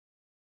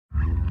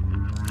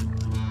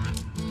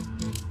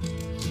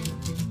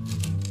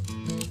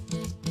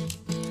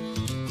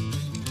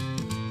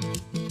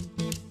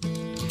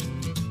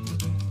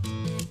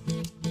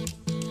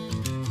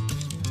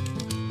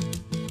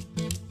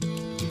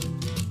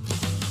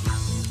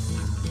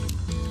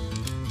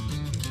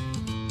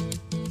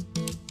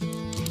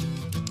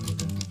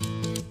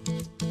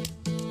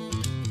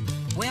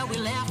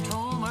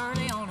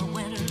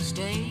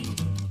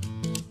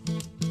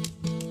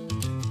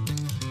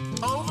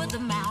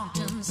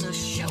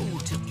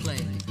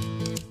play.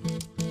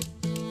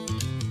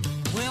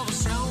 Well, the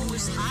snow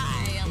was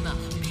high and the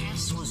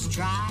pass was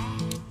dry.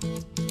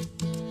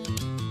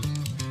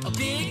 A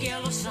big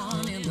yellow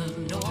sun in the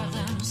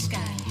northern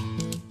sky.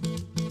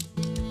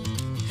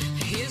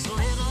 His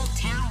little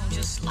town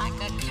just like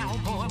a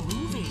cowboy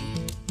movie.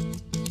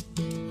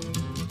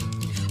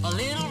 A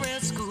little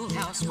red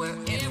schoolhouse where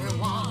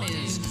everyone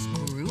is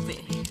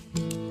groovy.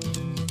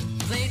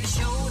 Played the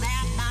show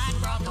that night,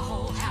 brought the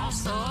whole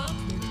house up.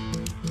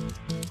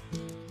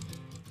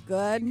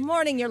 Good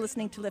morning. You're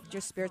listening to Lift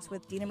Your Spirits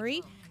with Dena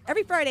Marie.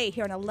 Every Friday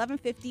here on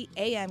 1150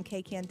 AM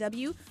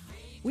KKNW,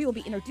 we will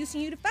be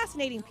introducing you to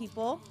fascinating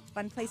people,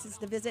 fun places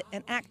to visit,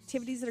 and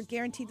activities that are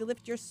guaranteed to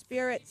lift your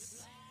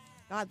spirits.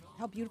 God,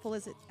 how beautiful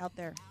is it out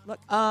there? Look.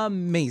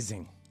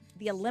 Amazing.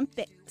 The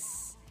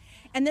Olympics.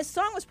 And this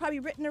song was probably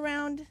written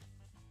around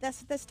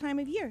this time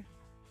of year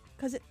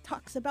because it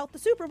talks about the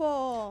Super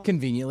Bowl.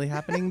 Conveniently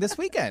happening this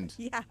weekend.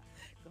 Yeah,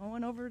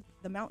 going over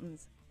the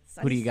mountains.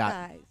 Who do you got?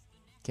 Skies.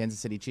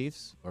 Kansas City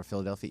Chiefs or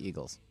Philadelphia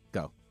Eagles?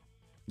 Go.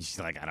 She's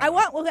like, I don't I know.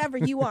 want whatever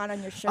you want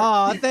on your shirt.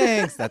 Oh,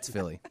 thanks. That's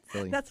Philly.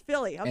 That's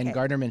Philly. Okay. And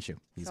Gardner Minshew.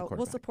 He's so a quarterback.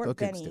 we'll support Go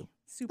Cougs Benny. too.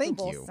 Super Thank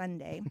Bowl you.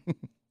 Sunday.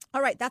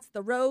 All right, that's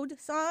the Road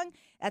song.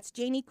 That's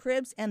Janie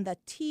Cribbs and the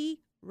T.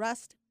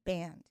 Rust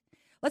Band.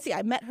 Let's see,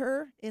 I met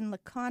her in La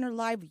Conner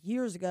Live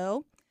years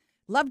ago.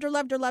 Loved her,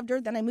 loved her, loved her.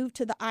 Then I moved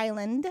to the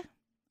island,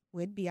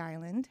 Whidbey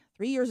Island,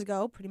 3 years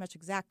ago, pretty much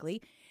exactly.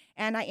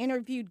 And I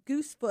interviewed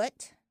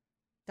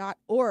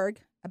goosefoot.org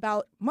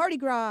about Mardi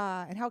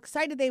Gras and how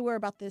excited they were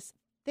about this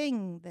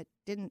thing that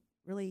didn't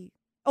really...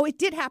 Oh, it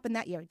did happen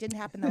that year. It didn't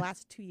happen the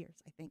last 2 years,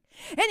 I think.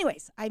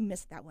 Anyways, I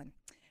missed that one.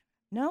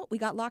 No, we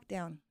got locked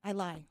down. I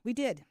lie. We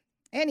did.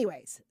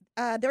 Anyways,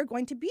 they're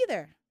going to be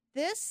there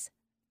this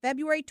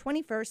February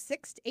 21st,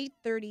 6 to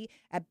 8:30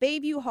 at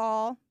Bayview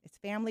Hall. It's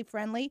family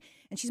friendly,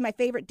 and she's my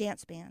favorite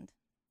dance band.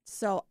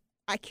 So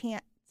I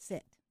can't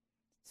sit.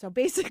 So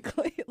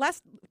basically,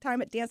 last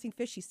time at Dancing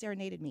Fish, she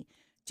serenaded me.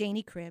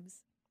 Janie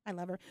Cribbs. I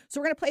love her.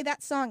 So we're going to play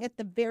that song at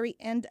the very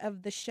end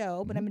of the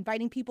show, but I'm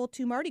inviting people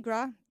to Mardi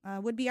Gras,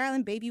 Whidbey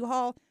Island, Bayview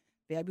Hall,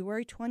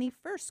 February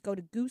 21st. Go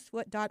to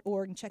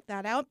goosefoot.org and check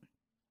that out.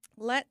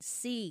 Let's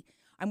see.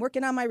 I'm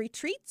working on my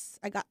retreats.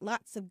 I got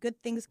lots of good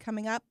things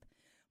coming up.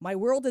 My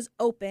world is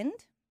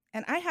opened,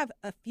 and I have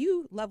a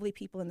few lovely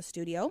people in the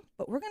studio,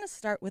 but we're going to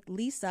start with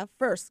Lisa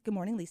first. Good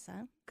morning,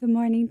 Lisa. Good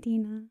morning,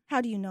 Dena. How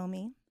do you know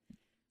me?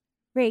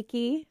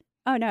 Reiki.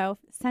 Oh, no.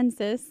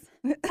 Census.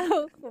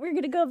 Oh, we're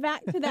going to go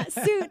back to that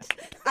suit.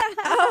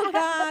 Oh,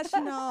 gosh,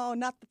 no,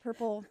 not the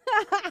purple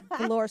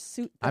velour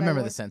suit. I remember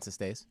wore. the census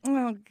days.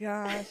 Oh,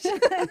 gosh.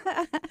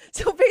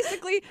 So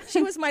basically,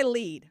 she was my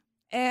lead.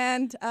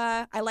 And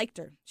I liked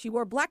her. She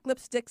wore black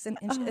lipsticks, and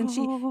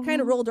she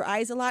kind of rolled her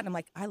eyes a lot. And I'm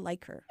like, I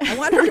like her. I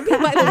want her to be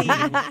my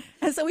lead.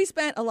 And so we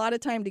spent a lot of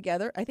time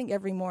together, I think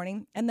every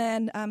morning. And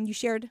then you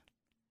shared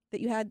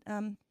that you had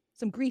some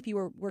grief you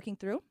were working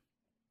through.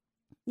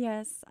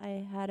 Yes,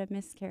 I had a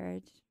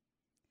miscarriage.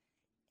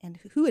 And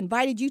who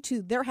invited you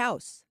to their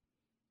house?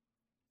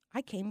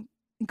 I came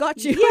and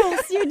got you.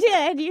 Yes, you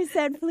did. You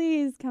said,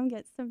 please come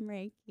get some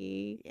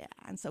Reiki. Yeah,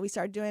 and so we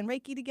started doing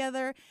Reiki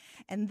together.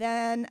 And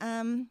then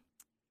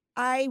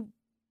I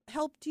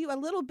helped you a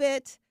little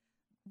bit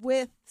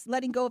with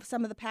letting go of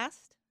some of the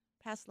past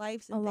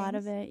lives and A lot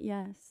things. of it,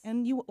 yes.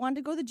 And you wanted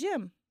to go to the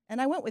gym, and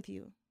I went with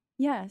you.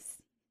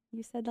 Yes.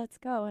 You said, let's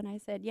go. And I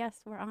said,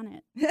 yes, we're on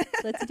it.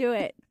 Let's do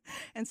it.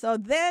 And so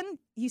then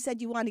you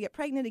said you wanted to get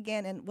pregnant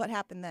again, and what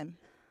happened then?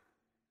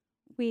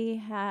 We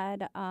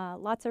had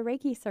lots of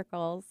Reiki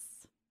circles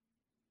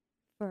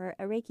for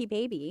a Reiki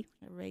baby.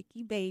 A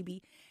Reiki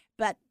baby.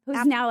 But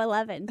Who's now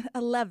 11.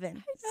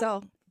 11.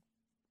 So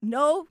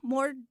no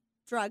more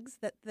drugs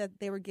that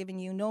they were giving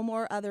you, no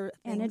more other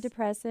things.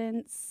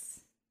 Antidepressants,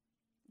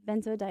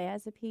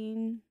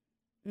 benzodiazepine.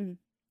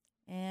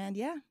 And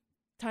yeah,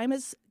 time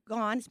is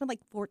gone. It's been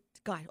like 10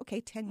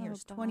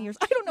 years, 20 years.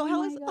 gosh. I don't know Oh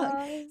how my it's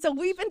gosh. So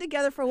we've been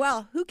together for a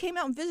while. Who came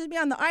out and visited me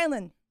on the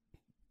island?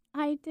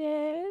 I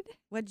did.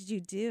 What did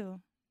you do?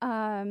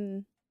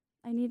 I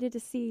needed to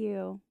see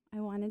you.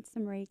 I wanted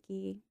some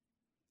Reiki.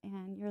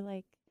 And you're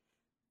like,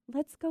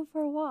 let's go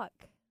for a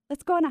walk.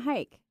 Let's go on a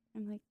hike.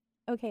 I'm like,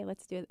 okay,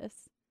 let's do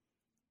this.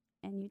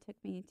 And you took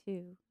me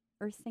to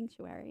Earth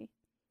Sanctuary.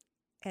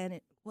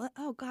 And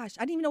oh gosh,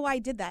 I didn't even know why I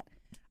did that.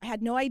 I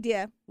had no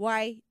idea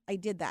why I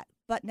did that.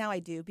 But now I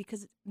do,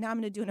 because now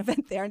I'm going to do an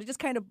event there. And it just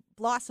kind of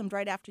blossomed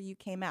right after you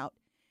came out.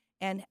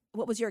 And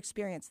what was your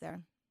experience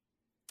there?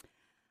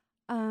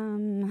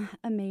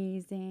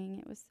 Amazing.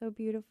 It was so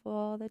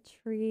beautiful. The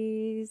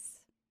trees.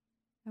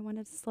 I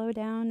wanted to slow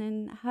down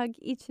and hug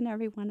each and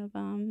every one of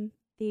them.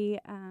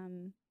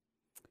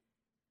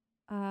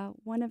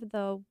 One of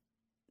the,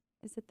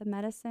 is it the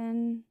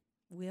medicine?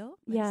 Wheel?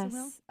 Yes.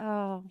 Wheel?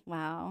 Oh,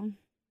 wow.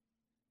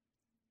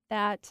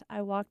 That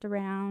I walked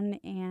around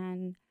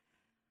and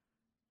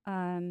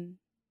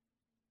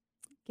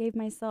gave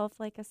myself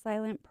like a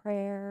silent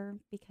prayer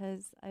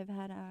because I've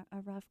had a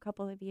rough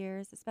couple of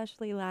years,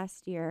 especially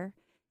last year.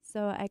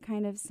 So I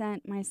kind of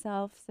sent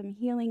myself some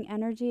healing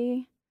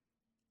energy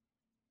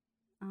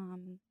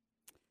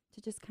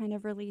to just kind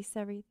of release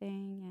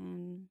everything,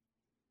 and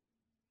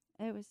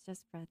it was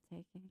just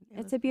breathtaking.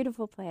 It's a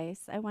beautiful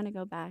place. I want to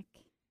go back.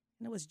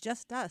 And it was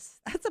just us.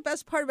 That's the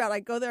best part about it. I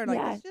go there and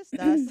Yeah. it's just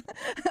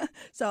us.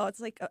 So it's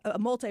like a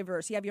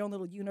multiverse. You have your own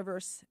little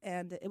universe,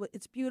 and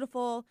it's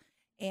beautiful.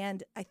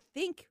 And I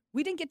think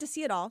we didn't get to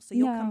see it all, so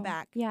you'll come No.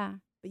 back. Yeah.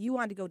 But you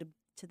wanted to go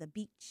to the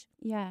beach.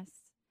 Yes.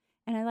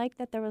 And I like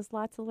that there was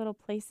lots of little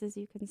places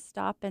you can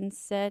stop and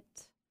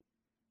sit.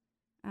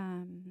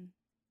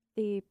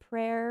 The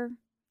prayer,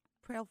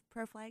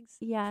 Prayer flags.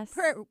 yes.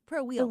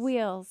 Prayer wheels. The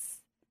wheels.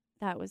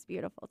 That was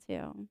beautiful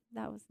too.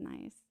 That was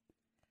nice.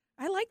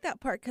 I like that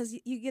part because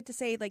you get to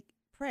say like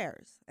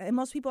prayers. And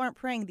most people aren't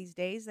praying these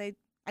days. I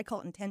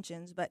call it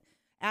intentions, but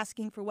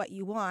asking for what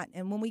you want.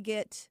 And when we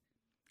get,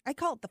 I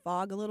call it the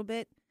fog a little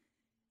bit,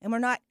 and we're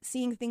not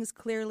seeing things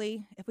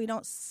clearly, if we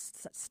don't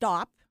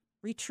stop,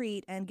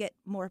 retreat, and get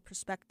more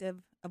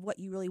perspective of what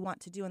you really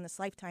want to do in this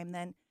lifetime,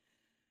 then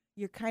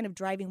you're kind of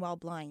driving while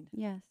blind.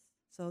 Yes.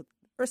 So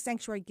Earth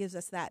Sanctuary gives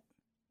us that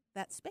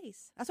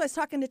space. That's why I was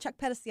talking to Chuck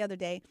Pettis the other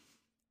day.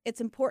 It's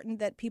important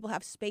that people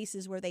have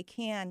spaces where they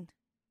can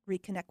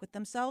reconnect with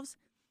themselves.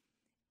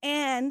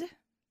 And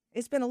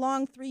it's been a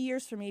long 3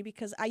 years for me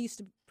because I used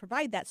to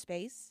provide that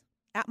space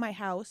at my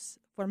house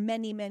for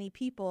many, many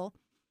people.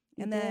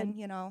 And then,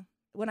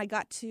 when I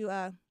got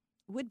to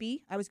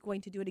Whidbey, I was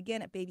going to do it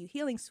again at Bayview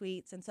Healing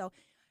Suites. And so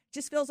it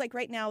just feels like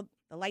right now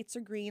the lights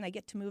are green. I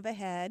get to move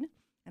ahead.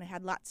 And I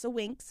had lots of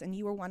winks, and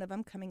you were one of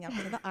them coming up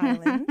to the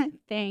island.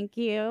 Thank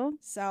you.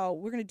 So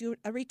we're going to do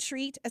a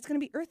retreat. It's going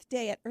to be Earth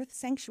Day at Earth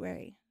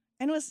Sanctuary.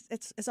 And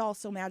it's all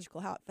so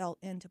magical how it fell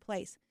into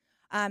place.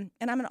 And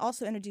I'm going to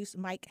also introduce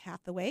Mike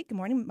Hathaway. Good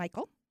morning,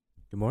 Michael.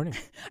 Good morning.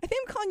 I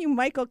think I'm calling you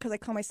Michael because I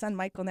call my son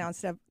Michael now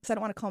because I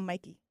don't want to call him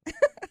Mikey.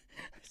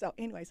 So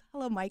anyways,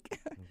 hello, Mike.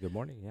 Good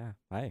morning. Yeah.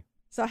 Hi.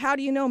 So how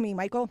do you know me,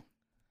 Michael?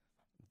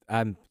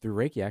 I'm through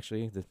Reiki,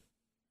 actually.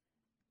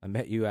 I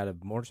met you at a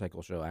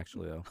motorcycle show,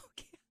 actually, though.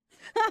 Okay.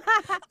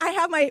 I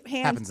have my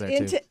hands Happens there,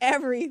 into too.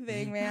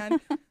 everything,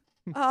 man.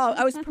 Oh,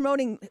 I was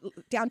promoting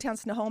downtown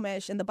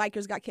Snohomish, and the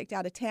bikers got kicked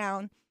out of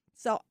town.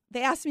 So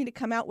they asked me to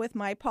come out with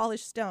my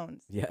polished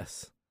stones.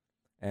 Yes.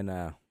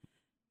 And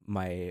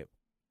my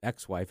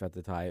ex-wife at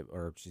the time,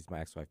 or she's my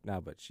ex-wife now,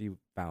 but she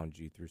found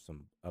you through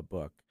a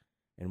book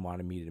and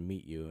wanted me to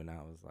meet you, and I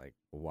was like,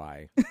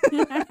 why?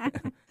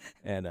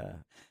 And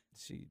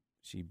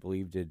she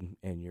believed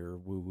in your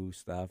woo-woo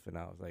stuff, and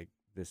I was like,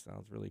 this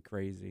sounds really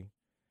crazy.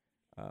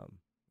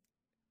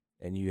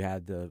 And you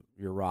had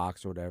your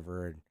rocks or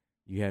whatever, and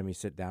you had me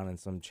sit down in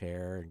some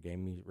chair and gave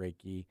me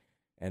Reiki,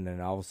 and then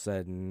all of a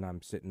sudden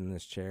I'm sitting in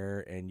this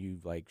chair, and you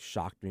like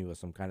shocked me with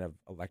some kind of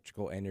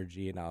electrical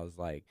energy, and I was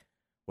like,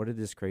 what did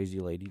this crazy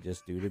lady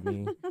just do to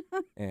me?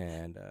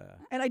 And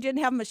I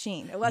didn't have a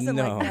machine. It wasn't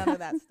No. like none of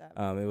that stuff.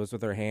 it was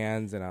with her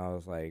hands, and I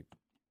was like,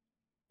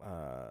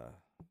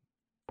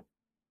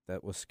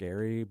 that was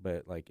scary,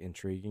 but like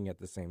intriguing at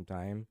the same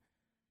time.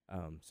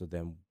 So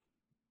then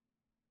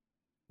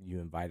you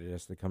invited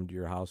us to come to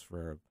your house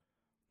for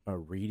a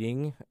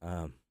reading.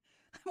 I'm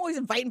always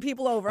inviting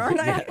people over, aren't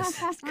I? Yes.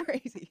 It's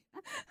crazy.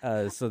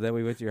 So then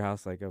we went to your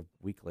house like a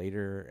week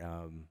later,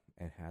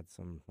 and had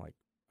some like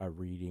a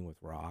reading with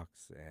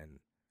rocks,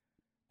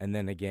 and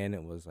then again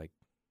it was like,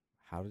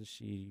 how does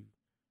she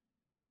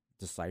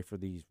decipher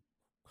these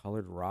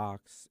colored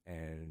rocks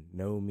and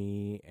know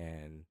me?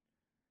 And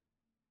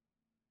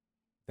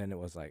then it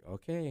was like,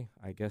 okay,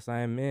 I guess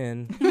I'm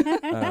in.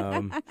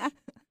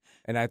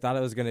 And I thought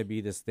it was going to be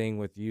this thing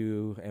with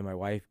you and my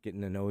wife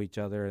getting to know each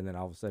other, and then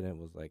all of a sudden it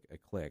was like a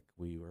click.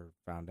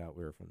 Found out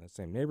we were from the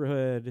same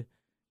neighborhood,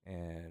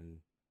 and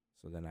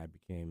so then I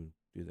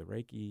do the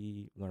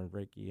Reiki, learned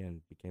Reiki, and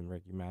became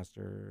Reiki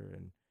master,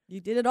 and You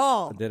did it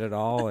all. I did it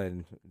all,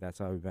 and that's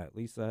how we met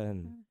Lisa,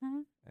 and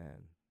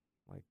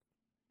like,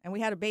 And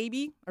we had a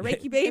baby, a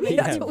Reiki baby.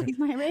 Yeah. That's what we.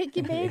 My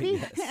Reiki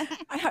baby. Yes.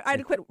 I had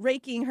to quit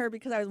Reikiing her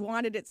because I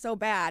wanted it so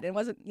bad, and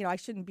wasn't, I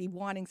shouldn't be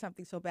wanting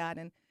something so bad.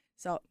 And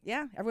so,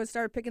 yeah, everyone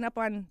started picking up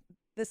on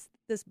this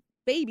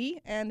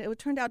baby, and it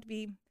turned out to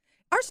be.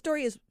 Our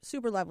story is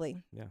super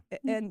lovely. Yeah.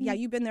 And yeah,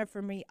 you've been there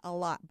for me a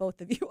lot,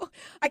 both of you.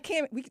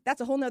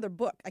 That's a whole nother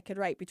book I could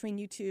write between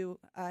you two,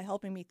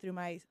 helping me through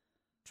my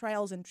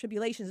trials and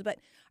tribulations. But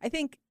I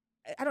think,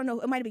 I don't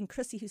know, it might have been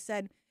Chrissy who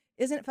said,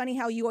 isn't it funny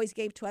how you always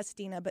gave to us,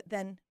 Dena, but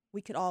then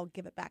we could all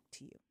give it back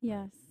to you.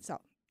 Yes. So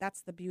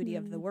that's the beauty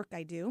of the work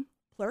I do.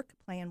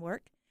 Plan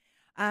work.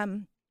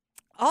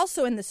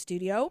 Also in the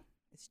studio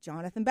is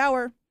Jonathan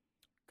Bauer.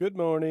 Good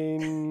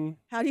morning.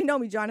 How do you know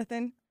me,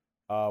 Jonathan?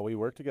 We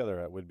work together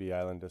at Whidbey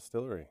Island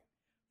Distillery.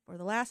 For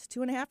the last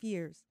 2.5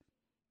 years,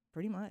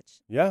 pretty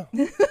much. Yeah.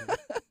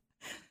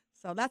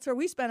 So that's where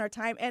we spend our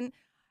time. And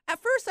at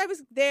first I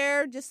was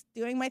there just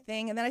doing my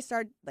thing. And then I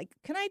started like,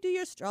 can I do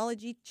your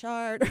astrology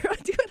chart? Or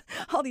doing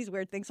all these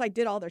weird things. So I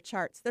did all their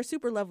charts. They're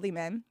super lovely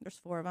men.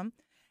 There's 4 of them.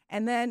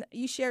 And then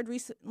you shared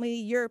recently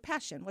your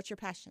passion. What's your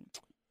passion?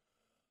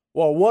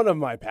 Well, one of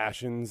my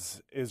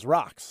passions is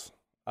rocks.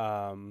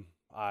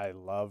 I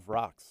love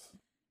rocks.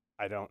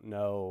 I don't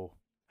know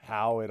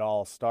how it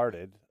all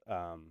started.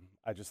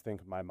 I just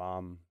think my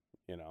mom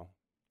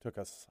took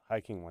us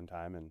hiking one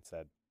time and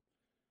said,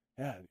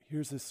 yeah,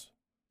 here's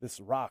this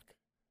rock.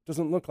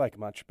 Doesn't look like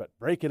much, but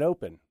break it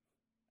open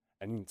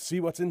and see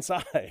what's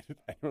inside.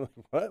 And we're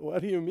like,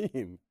 what do you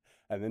mean?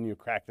 And then you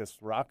crack this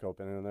rock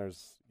open and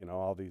there's,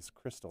 all these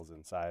crystals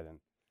inside, and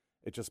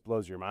it just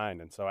blows your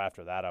mind. And so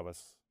after that, I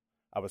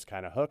was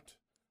kind of hooked.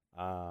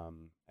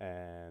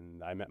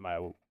 And I met my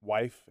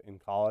wife in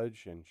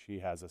college, and she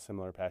has a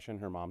similar passion.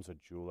 Her mom's a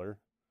jeweler.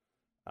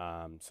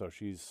 So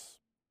she's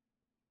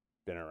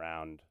been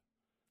around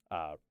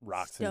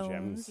rocks and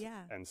gems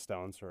and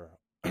stones for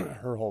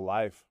her whole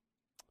life.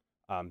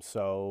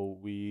 So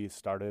we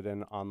started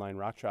an online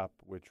rock shop,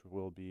 which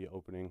will be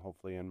opening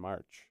hopefully in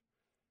March.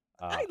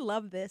 I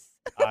love this.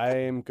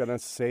 I'm going to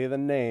say the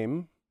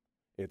name.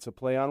 It's a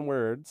play on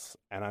words,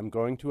 and I'm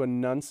going to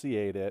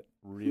enunciate it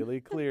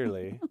really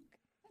clearly.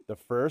 The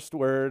first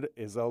word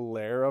is a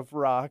layer of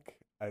rock.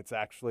 It's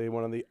actually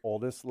one of the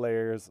oldest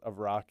layers of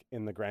rock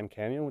in the Grand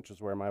Canyon, which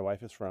is where my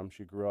wife is from.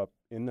 She grew up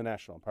in the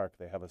national park.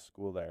 They have a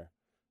school there.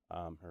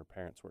 Her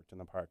parents worked in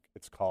the park.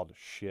 It's called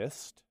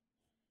schist.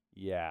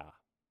 Yeah.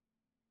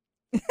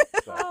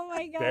 So, Oh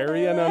my God.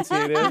 very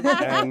enunciated.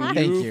 And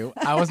Thank you.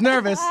 I was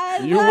nervous.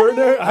 You were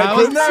nervous. I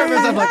was nervous.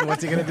 I'm like,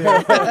 what's he going to do?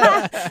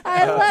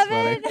 I love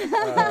funny.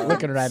 it.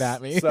 Looking right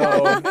at me.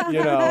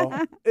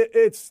 So,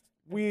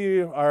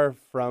 we are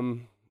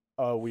from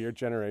a weird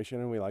generation,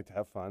 and we like to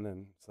have fun,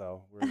 and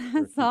so we're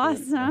That's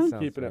awesome.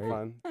 keeping it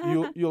fun.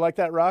 You like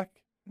that rock?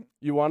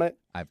 You want it?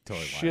 I totally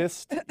want it.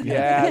 Schist?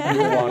 Yeah,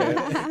 you want it.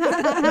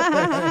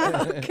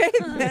 Okay,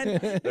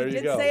 then. There you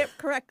did go. say it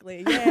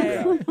correctly.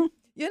 Yay.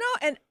 Yeah.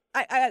 And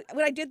I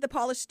when I did the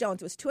polished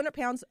stones, it was 200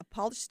 pounds of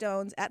polished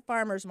stones at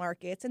farmers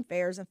markets and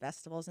fairs and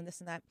festivals and this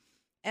and that.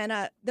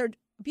 And there'd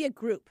be a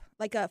group,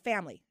 like a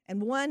family,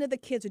 and one of the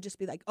kids would just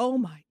be like, oh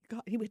my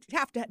God, he would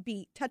have to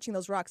be touching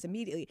those rocks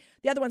immediately.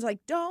 The other one's like,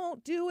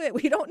 don't do it.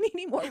 We don't need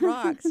any more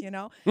rocks, And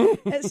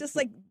it's just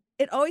like,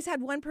 it always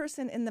had one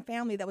person in the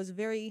family that was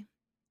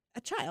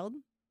a child.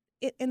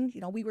 And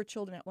we were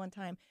children at one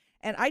time.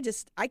 And I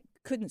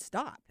couldn't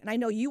stop. And I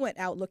know you went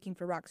out looking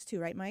for rocks too,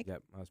 right, Mike?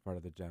 Yep, I was part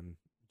of the gem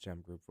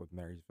group with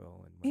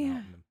Marysville, and went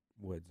out in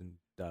the woods and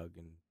dug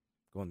and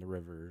go in the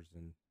rivers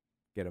and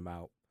get them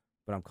out.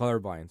 But I'm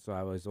colorblind, so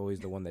I was always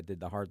the one that did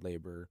the hard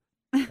labor.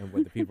 And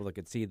with the people that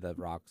could see the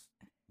rocks,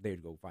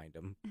 they'd go find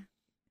them.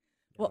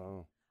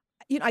 Well,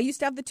 I used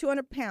to have the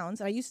 200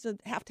 pounds, and I used to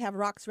have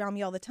rocks around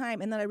me all the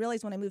time. And then I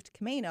realized when I moved to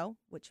Camino,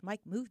 which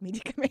Mike moved me to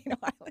Camino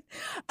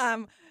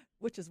Island,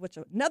 which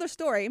another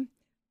story.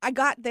 I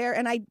got there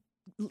and I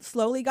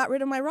slowly got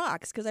rid of my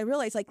rocks because I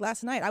realized, like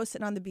last night, I was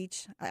sitting on the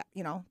beach.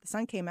 The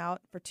sun came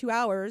out for 2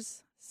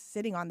 hours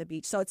sitting on the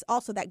beach. So it's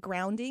also that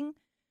grounding.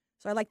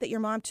 So I like that your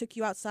mom took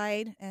you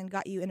outside and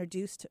got you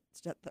introduced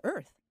to the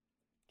earth.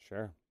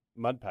 Sure.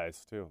 Mud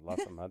pies, too.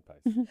 Lots of mud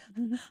pies.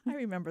 I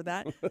remember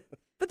that.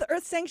 But the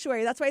earth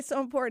sanctuary, that's why it's so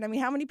important. I mean,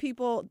 how many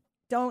people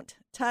don't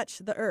touch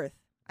the earth?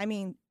 I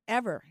mean,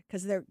 ever,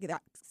 because they're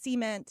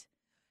cement.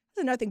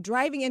 That's another thing.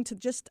 Driving into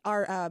just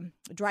our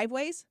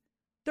driveways,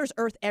 there's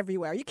earth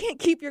everywhere. You can't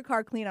keep your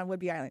car clean on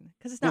Whidbey Island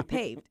because it's not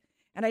paved.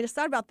 And I just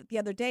thought about that the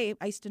other day.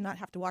 I used to not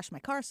have to wash my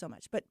car so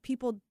much, but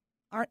people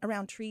aren't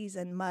around trees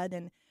and mud,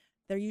 and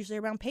they're usually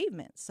around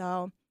pavement.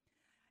 So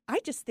I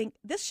just think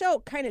this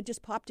show kind of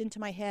just popped into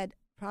my head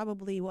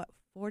probably,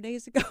 4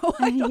 days ago?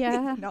 I don't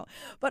even know.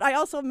 But I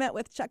also met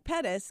with Chuck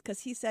Pettis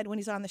because he said when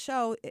he's on the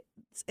show,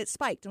 it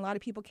spiked. And a lot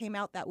of people came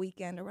out that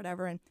weekend or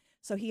whatever. And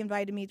so he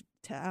invited me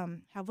to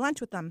have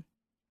lunch with them.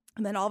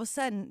 And then all of a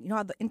sudden,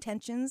 the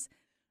intentions,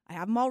 I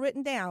have them all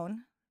written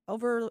down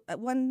over at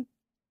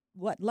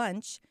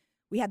lunch.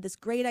 We had this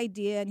great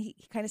idea, and he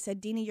kind of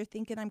said, Dena, you're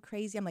thinking I'm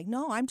crazy. I'm like,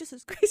 no, I'm just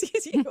as crazy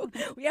as you.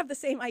 We have the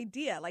same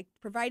idea, like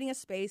providing a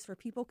space where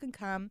people can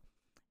come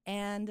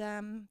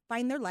and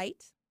find their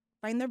light,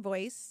 find their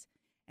voice,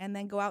 and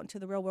then go out into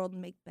the real world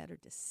and make better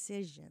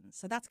decisions.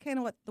 So that's kind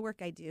of what the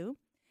work I do.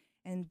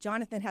 And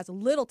Jonathan has a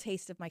little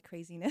taste of my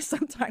craziness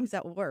sometimes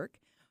at work.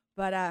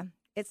 But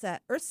it's a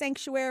Earth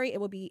Sanctuary. It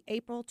will be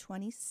April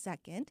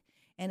 22nd,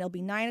 and it'll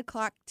be 9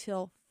 o'clock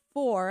till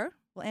 4.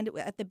 We'll end it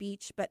at the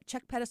beach, but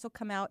Chuck Pettis will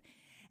come out,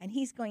 and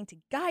he's going to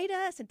guide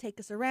us and take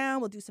us around.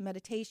 We'll do some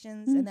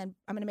meditations, and then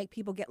I'm going to make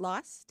people get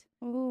lost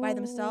by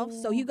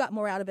themselves. So you got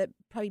more out of it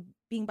probably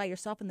being by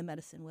yourself in the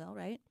medicine wheel,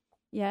 right?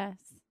 Yes.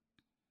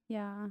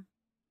 Yeah.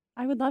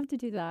 I would love to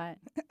do that.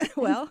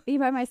 Well, be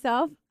by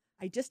myself.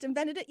 I just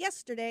invented it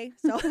yesterday.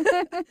 So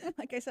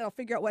like I said, I'll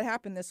figure out what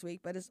happened this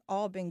week, but it's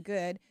all been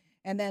good.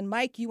 And then,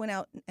 Mike, you went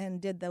out and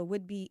did the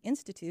Whidbey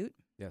Institute.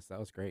 Yes, that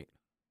was great.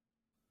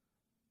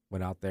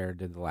 Went out there,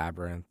 did the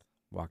labyrinth,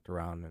 walked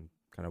around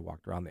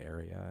the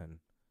area, and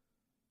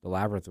the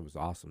labyrinth was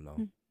awesome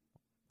though.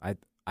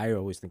 I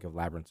always think of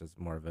labyrinths as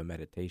more of a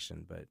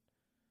meditation, but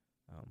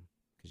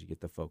because you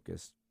get the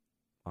focus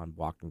on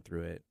walking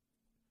through it,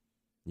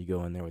 you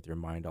go in there with your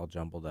mind all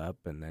jumbled up,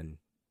 and then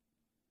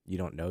you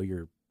don't know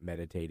you're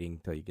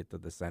meditating till you get to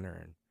the center,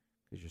 and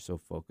because you're so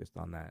focused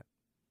on that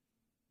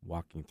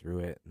walking through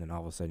it, and then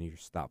all of a sudden you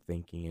stop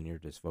thinking and you're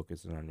just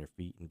focusing on your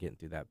feet and getting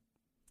through that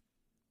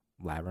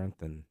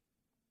labyrinth, and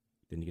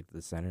then you get to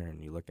the center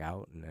and you look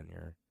out, and then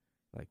you're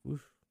like,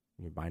 woof,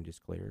 and your mind is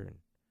clear, and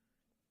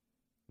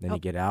then you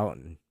get out,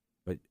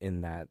 but in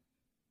that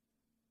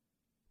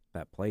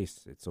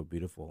place, it's so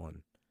beautiful,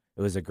 and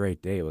it was a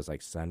great day. It was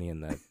like sunny,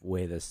 and the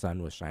way the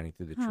sun was shining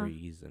through the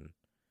trees, and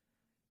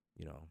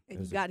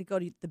And you got to go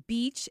to the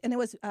beach, and it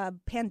was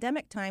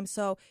pandemic time,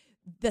 so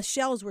the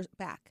shells were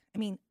back. I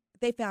mean,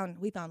 we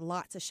found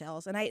lots of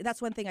shells, and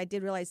that's one thing I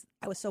did realize.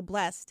 I was so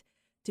blessed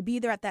to be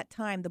there at that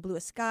time. The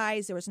bluest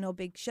skies, there was no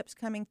big ships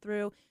coming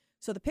through,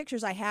 so the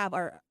pictures I have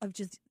are of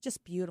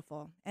just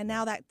beautiful. And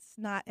now that's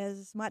not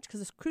as much because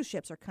the cruise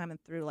ships are coming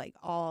through like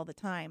all the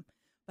time.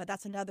 But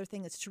that's another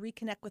thing, is to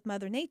reconnect with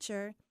Mother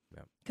Nature,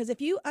 because if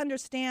you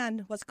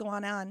understand what's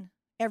going on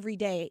every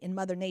day in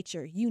Mother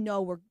Nature,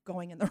 we're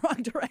going in the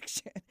wrong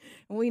direction,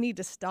 and we need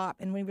to stop,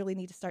 and we really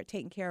need to start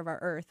taking care of our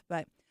earth.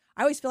 But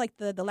I always feel like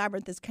the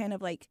labyrinth is kind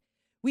of like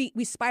we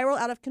spiral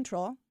out of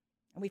control,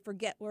 and we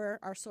forget where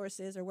our source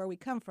is or where we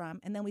come from,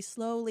 and then we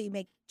slowly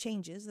make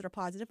changes that are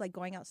positive, like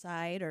going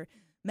outside or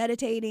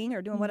meditating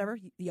or doing whatever,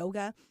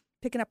 yoga,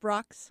 picking up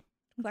rocks,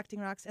 collecting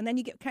rocks, and then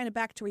you get kind of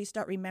back to where you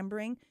start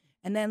remembering,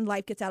 and then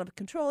life gets out of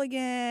control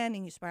again,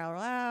 and you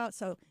spiral out.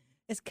 So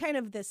it's kind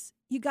of this,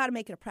 you got to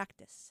make it a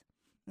practice.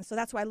 And so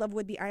that's why I love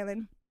Whidbey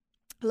Island.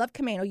 I love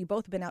Camano. You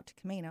both have been out to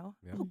Camano.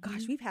 Yeah. Oh,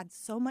 gosh, we've had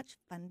so much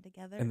fun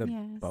together. And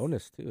the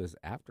bonus, too, is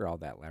after all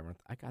that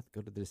labyrinth, I got to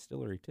go to the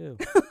distillery, too.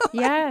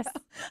 Yes.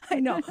 I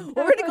know. Well,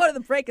 we're going to go to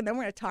the break, and then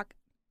we're going to talk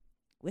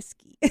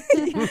whiskey.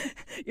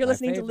 You're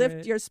listening to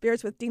Lift Your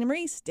Spirits with Dena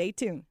Marie. Stay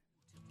tuned.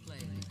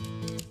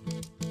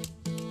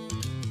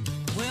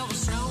 Well, the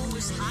snow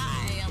was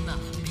high and the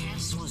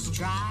pass was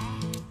dry.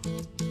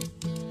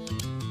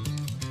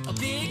 A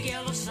big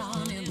yellow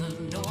sun in the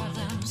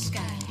northern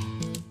sky.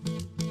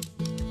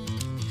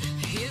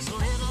 His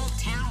little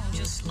town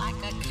just like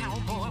a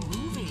cowboy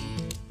movie.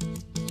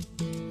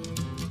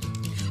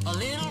 A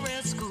little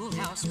red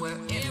schoolhouse where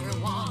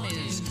everyone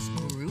is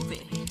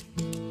groovy.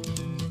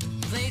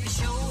 Played the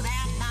show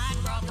that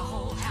night, brought the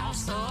whole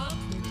house up.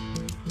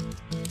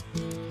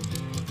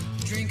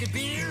 Drinking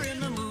beer in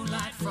the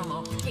moonlight from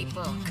a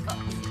paper cup.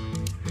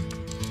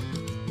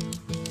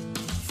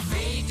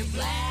 Fade to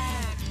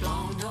black,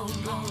 blonde on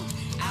blonde,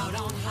 out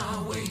on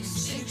Highway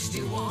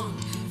 61.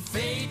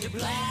 Fade to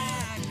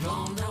black,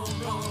 blonde on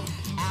blonde,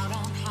 out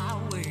on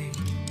Highway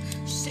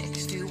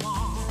 61.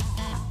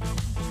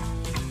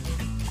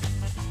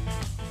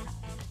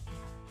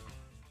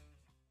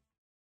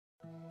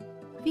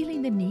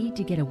 Feeling the need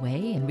to get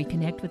away and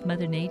reconnect with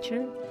Mother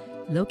Nature?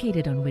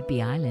 Located on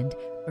Whidbey Island,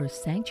 Earth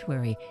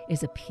Sanctuary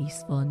is a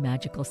peaceful and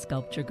magical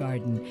sculpture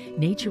garden,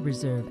 nature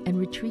reserve, and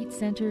retreat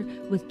center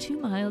with 2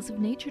 miles of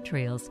nature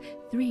trails,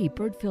 3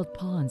 bird-filled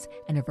ponds,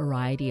 and a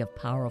variety of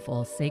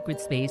powerful sacred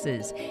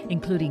spaces,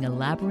 including a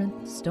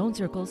labyrinth, stone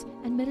circles,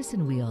 and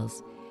medicine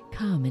wheels.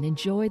 Come and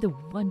enjoy the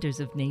wonders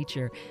of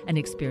nature and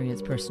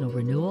experience personal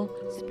renewal,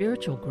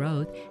 spiritual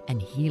growth,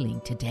 and healing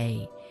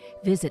today.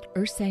 Visit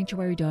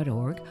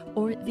earthsanctuary.org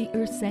or the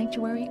Earth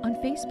Sanctuary on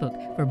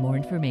Facebook for more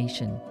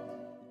information.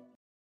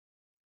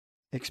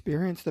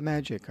 Experience the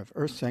magic of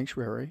Earth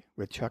Sanctuary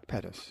with Chuck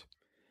Pettis.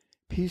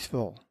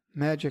 Peaceful,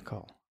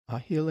 magical, a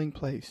healing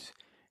place,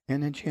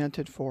 an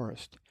enchanted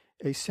forest,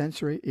 a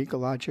sensory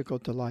ecological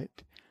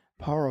delight,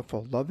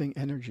 powerful, loving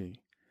energy,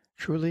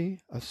 truly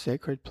a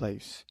sacred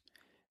place.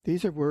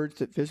 These are words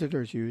that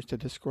visitors use to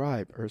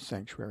describe Earth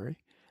Sanctuary,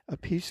 a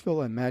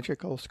peaceful and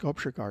magical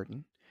sculpture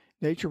garden,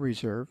 nature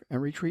reserve,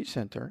 and retreat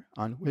center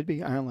on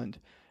Whidbey Island,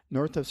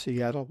 north of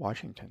Seattle,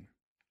 Washington.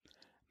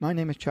 My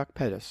name is Chuck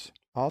Pettis,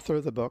 author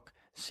of the book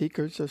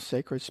Seekers of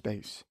Sacred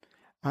Space.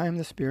 I am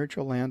the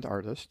spiritual land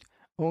artist,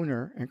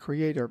 owner, and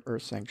creator of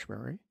Earth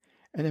Sanctuary,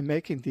 and am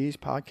making these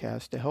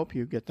podcasts to help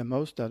you get the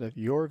most out of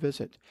your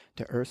visit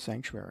to Earth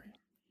Sanctuary.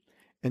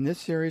 In this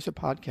series of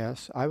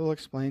podcasts, I will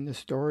explain the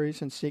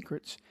stories and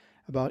secrets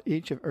about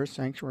each of Earth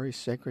Sanctuary's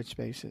sacred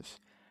spaces.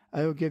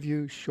 I will give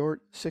you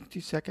short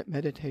 60-second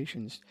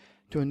meditations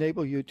to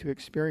enable you to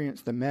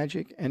experience the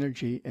magic,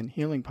 energy, and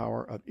healing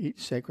power of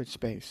each sacred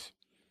space.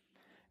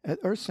 At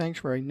Earth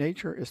Sanctuary,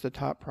 nature is the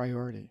top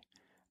priority.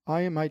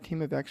 I and my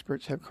team of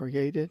experts have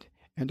created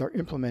and are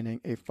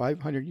implementing a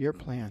 500-year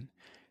plan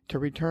to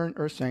return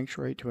Earth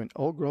Sanctuary to an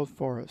old-growth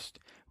forest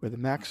with a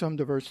maximum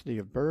diversity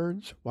of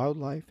birds,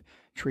 wildlife,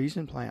 trees,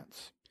 and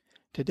plants.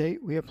 To date,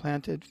 we have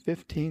planted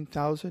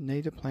 15,000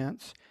 native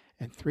plants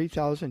and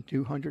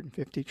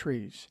 3,250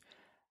 trees.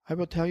 I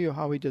will tell you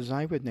how we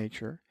design with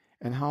nature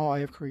and how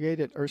I have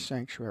created Earth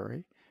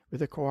Sanctuary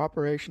with the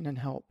cooperation and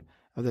help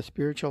of the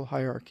spiritual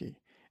hierarchy,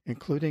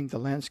 including the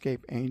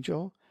landscape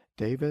angel,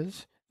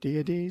 devas,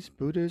 deities,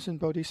 Buddhas, and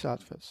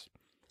bodhisattvas.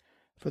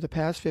 For the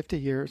past 50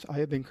 years, I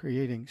have been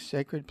creating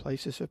sacred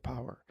places of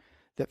power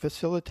that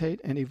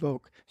facilitate and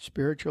evoke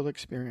spiritual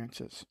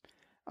experiences.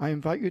 I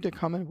invite you to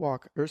come and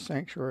walk Earth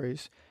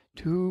Sanctuary's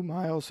 2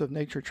 miles of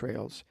nature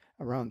trails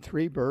around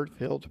 3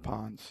 bird-filled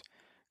ponds.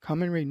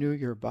 Come and renew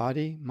your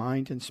body,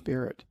 mind, and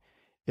spirit.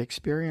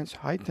 Experience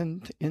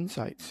heightened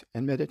insights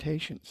and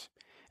meditations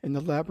in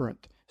the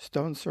labyrinth,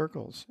 stone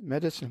circles,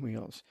 medicine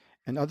wheels,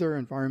 and other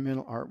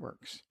environmental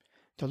artworks.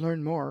 To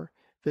learn more,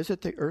 visit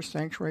the Earth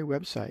Sanctuary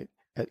website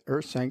at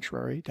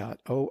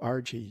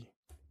earthsanctuary.org.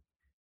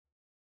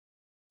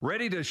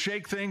 Ready to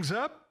shake things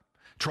up?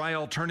 Try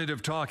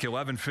Alternative Talk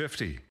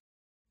 1150.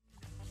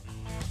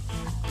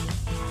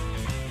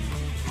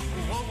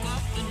 Woke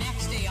up the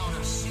next day on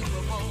a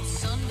Super Bowl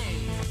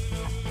Sunday.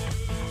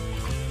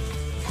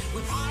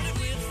 We parted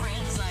with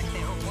friends like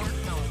there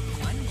weren't no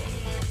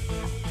Monday.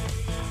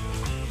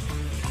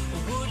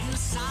 Wooden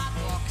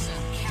sidewalks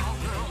and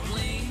cowgirl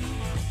bling.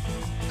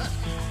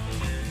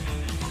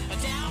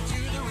 Down to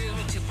the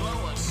river to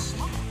blow a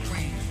smoke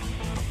ring.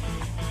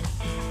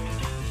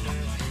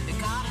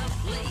 Got up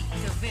late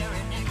the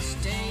very next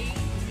day.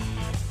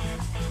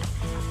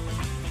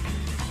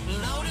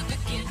 Loaded the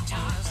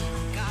guitars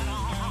and got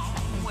on our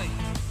way.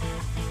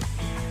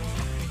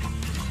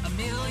 $1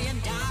 million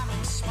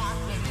diamonds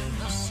sparkling in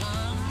the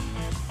sun.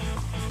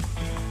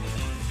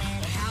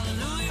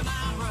 Hallelujah,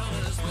 my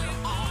brothers, we're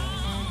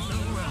on the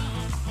run.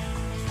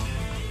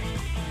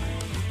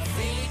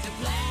 Fade to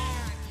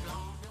black.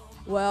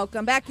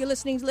 Welcome back. You're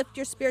listening to Lift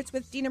Your Spirits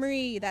with Dena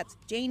Marie. That's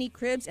Janie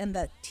Cribbs and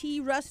the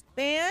T-Rust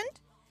Band.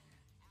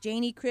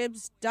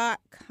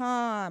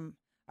 JanieCribbs.com.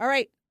 All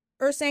right.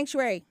 Earth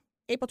Sanctuary,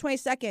 April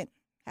 22nd,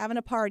 having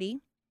a party.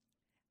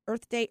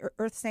 Earth Day or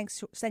Earth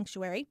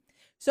Sanctuary.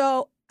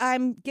 So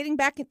I'm getting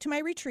back into my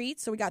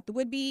retreat. So we got the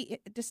Whidbey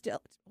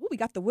we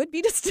got the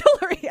Whidbey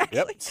Distillery. Actually.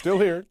 Yep, still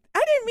here.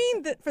 I didn't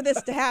mean for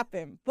this to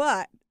happen,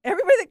 but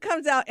everybody that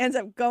comes out ends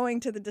up going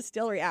to the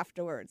distillery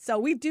afterwards. So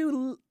we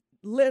do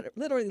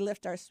literally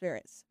lift our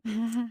spirits.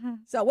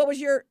 So what was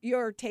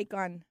your take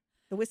on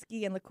the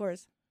whiskey and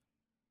liqueurs?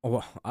 Oh,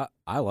 well,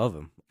 I love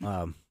them.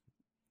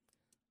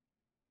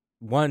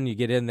 One, you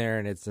get in there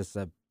and it's just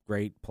a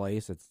great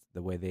place. It's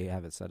the way they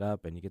have it set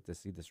up, and you get to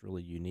see this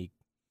really unique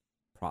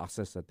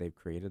process that they've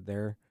created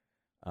there.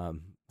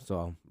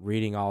 So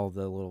reading all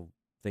the little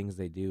things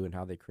they do and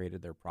how they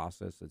created their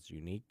process, it's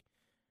unique.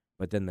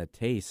 But then the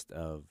taste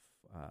of,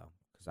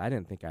 because I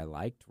didn't think I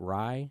liked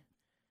rye,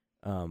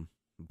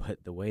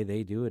 but the way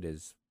they do it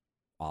is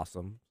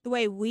awesome. The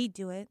way we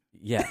do it.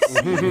 Yes.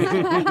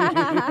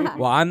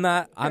 Well, I'm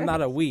not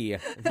a we,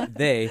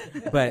 they,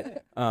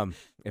 but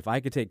if I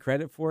could take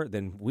credit for it,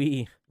 then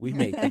we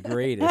make the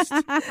greatest.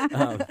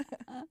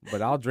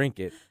 But I'll drink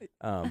it.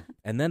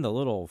 And then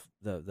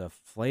the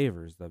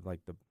flavors, the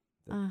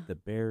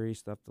berry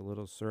stuff, the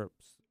little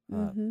syrups.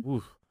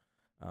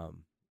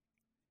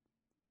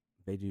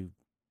 They do.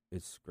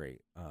 It's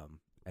great.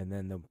 And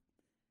then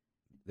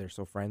they're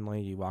so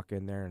friendly. You walk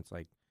in there and it's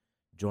like,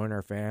 join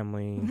our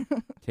family,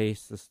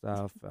 taste the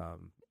stuff,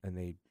 and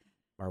they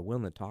are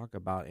willing to talk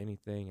about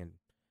anything and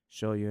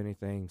show you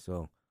anything.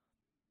 So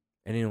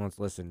anyone's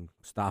listening,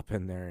 stop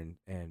in there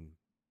and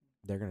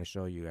they're going to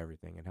show you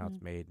everything and how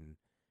it's made,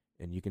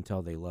 and you can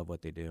tell they love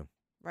what they do.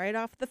 Right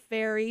off the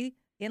ferry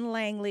in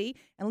Langley.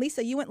 And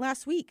Lisa, you went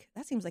last week.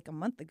 That seems like a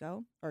month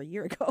ago or a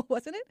year ago,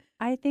 wasn't it?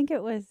 I think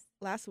it was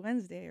last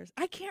Wednesday.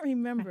 I can't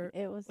remember.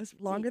 It was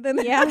longer than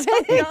that. Yeah.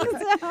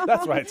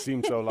 That's why it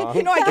seemed so long.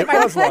 You know, I get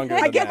my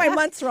that.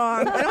 months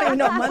wrong. I don't even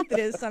know what month it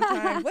is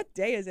sometimes. What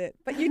day is it?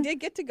 But you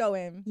did get to go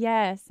in.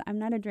 Yes, I'm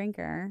not a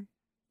drinker,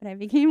 but I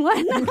became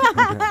one.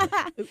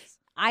 Oops.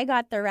 I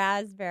got the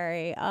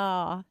raspberry.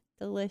 Oh,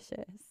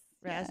 delicious.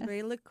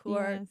 Raspberry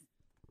liqueur. Yes.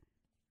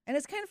 And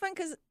it's kind of fun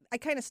because I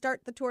kind of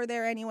start the tour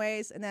there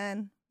anyways, and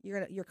then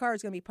your car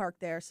is going to be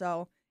parked there.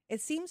 So it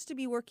seems to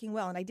be working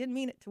well, and I didn't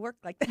mean it to work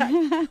like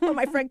that. But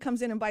my friend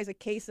comes in and buys a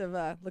case of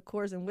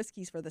liqueurs and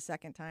whiskeys for the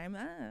second time.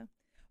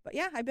 But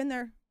yeah, I've been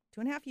there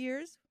 2.5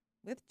 years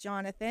with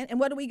Jonathan. And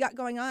what do we got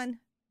going on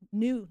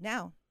new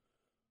now?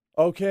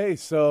 Okay,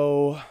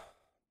 so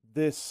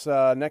this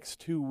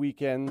next 2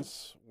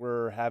 weekends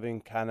we're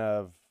having kind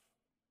of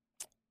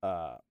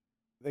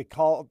they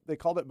called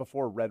it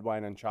before Red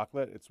Wine and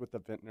Chocolate. It's with the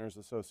Vintners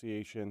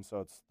Association,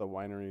 so it's the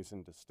wineries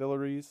and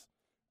distilleries.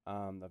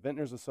 The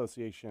Vintners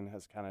Association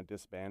has kind of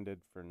disbanded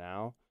for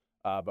now,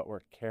 but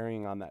we're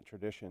carrying on that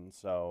tradition.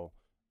 So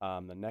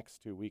the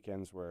next 2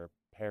 weekends we're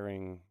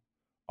pairing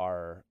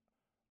our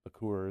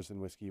liqueurs and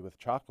whiskey with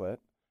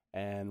chocolate,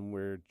 and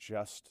we're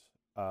just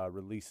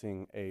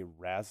releasing a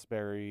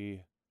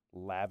raspberry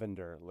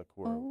lavender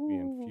liqueur. Oh. We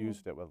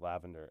infused it with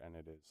lavender, and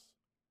it is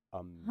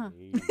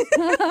amazing.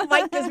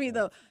 Mike gives me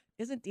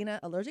isn't Dena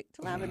allergic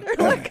to lavender?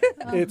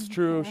 It's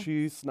true.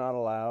 She's not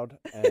allowed.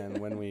 And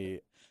when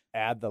we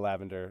add the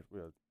lavender,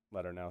 we'll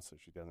let her know so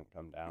she doesn't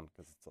come down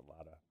because it's a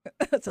lot of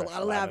It's a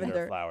lot of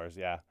lavender flowers.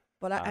 Yeah.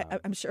 But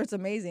I'm sure it's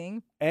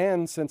amazing.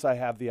 And since I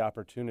have the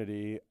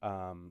opportunity,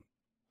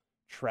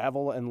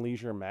 Travel and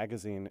Leisure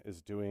Magazine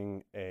is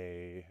doing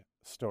a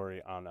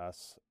story on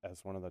us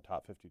as one of the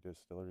top 50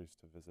 distilleries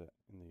to visit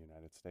in the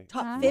United States.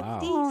 Top 50?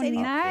 Oh, Say it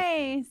again.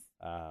 nice.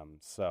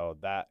 So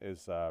that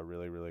is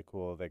really, really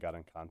cool. They got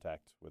in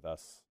contact with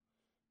us,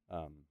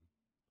 I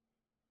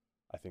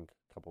think,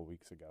 a couple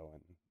weeks ago,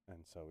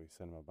 and so we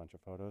sent them a bunch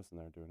of photos, and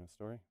they're doing a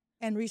story.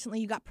 And recently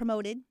you got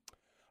promoted.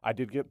 I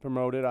did get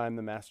promoted. I'm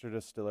the master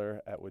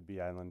distiller at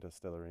Whidbey Island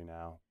Distillery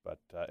now. But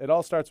it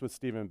all starts with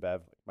Steve and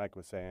Bev, like Mike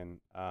was saying.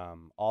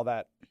 All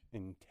that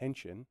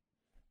intention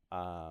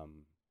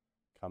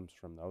comes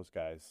from those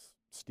guys.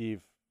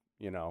 Steve,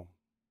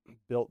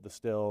 built the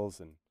stills,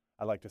 and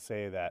I like to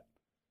say that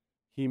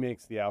he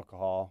makes the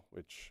alcohol,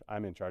 which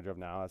I'm in charge of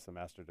now as the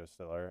master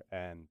distiller,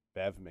 and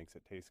Bev makes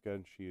it taste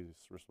good.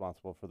 She's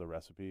responsible for the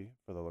recipe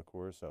for the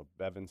liqueur. So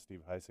Bev and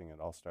Steve Heising, it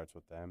all starts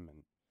with them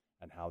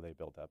and how they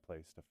built that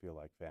place to feel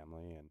like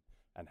family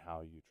and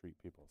how you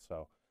treat people.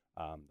 So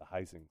the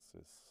Heisings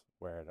is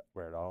where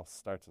it all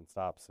starts and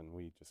stops, and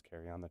we just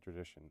carry on the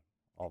tradition.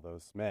 All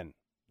those men.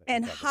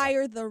 And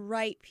hire the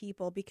right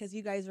people, because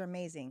you guys are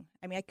amazing.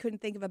 I mean, I couldn't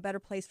think of a better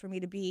place for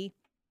me to be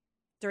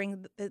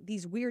during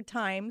these weird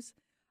times.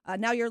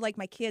 Now you're like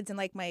my kids and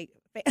like my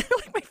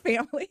like my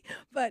family.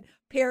 But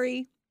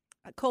Perry,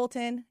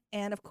 Colton,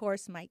 and of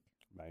course Mike.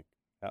 Mike,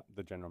 yep,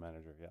 the general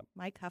manager. Yep.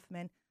 Mike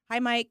Huffman. Hi,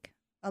 Mike.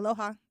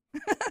 Aloha.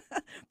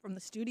 From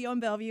the studio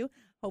in Bellevue.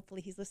 Hopefully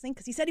he's listening,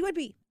 because he said he would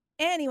be.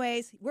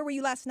 Anyways, where were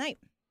you last night?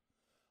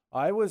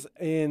 I was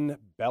in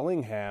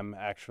Bellingham,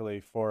 actually,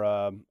 for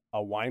a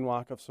wine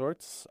walk of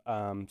sorts.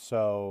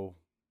 So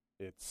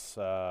it's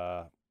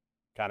kind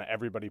of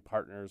everybody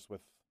partners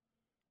with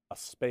a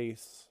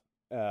space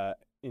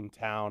in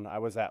town. I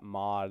was at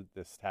Maud,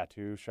 this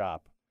tattoo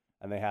shop,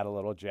 and they had a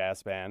little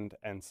jazz band.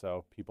 And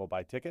so people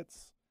buy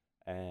tickets,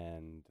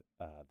 and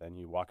then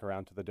you walk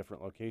around to the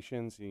different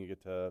locations, and you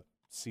get to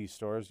see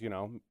stores,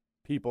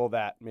 people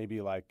that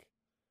maybe like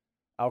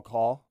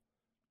alcohol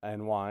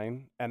and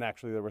wine, and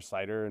actually there was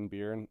cider and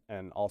beer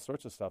and all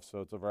sorts of stuff, so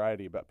it's a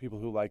variety. But people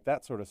who like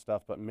that sort of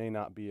stuff but may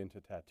not be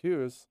into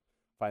tattoos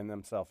find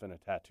themselves in a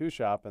tattoo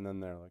shop, and then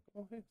they're like,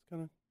 oh, hey, it's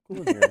kind of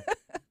cool in here.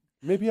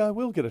 Maybe I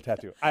will get a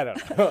tattoo. I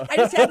don't know. I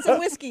just had some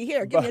whiskey.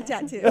 Here, give me a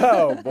tattoo.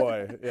 Oh,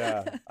 boy.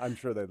 Yeah, I'm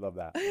sure they'd love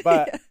that.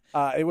 But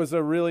it was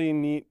a really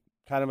neat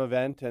kind of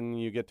event,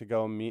 and you get to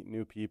go meet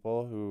new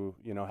people who,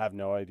 have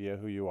no idea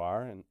who you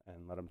are, and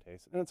let them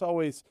taste it. And it's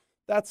always,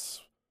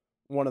 that's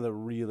one of the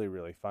really,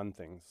 really fun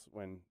things,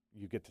 when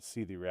you get to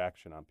see the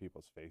reaction on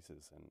people's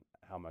faces and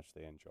how much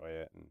they enjoy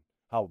it and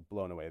how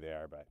blown away they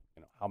are by,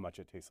 how much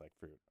it tastes like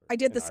fruit. I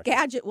did the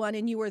Skagit one,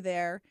 and you were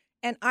there,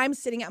 and I'm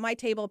sitting at my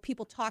table,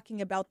 people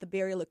talking about the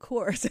berry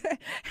liqueurs.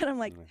 And I'm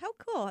like, how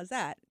cool is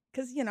that?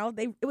 Because,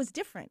 it was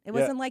different. It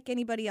wasn't like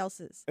anybody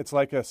else's. It's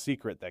like a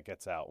secret that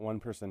gets out. One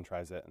person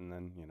tries it, and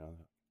then,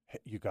 hey,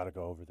 you got to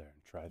go over there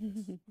and try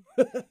this.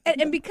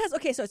 and because,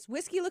 so it's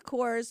whiskey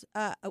liqueurs,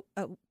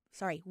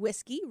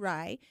 whiskey,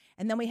 rye,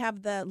 and then we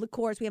have the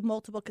liqueurs. We have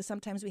multiple, because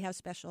sometimes we have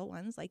special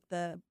ones, like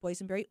the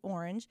boysenberry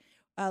orange.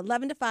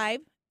 11 to 5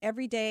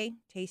 every day.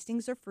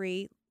 Tastings are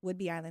free.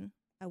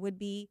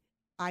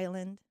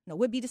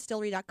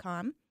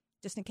 WhidbeyDistillery.com,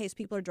 just in case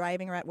people are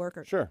driving or at work,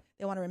 or sure,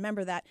 they want to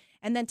remember that.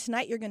 And then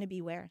tonight you're going to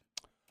be where?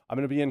 I'm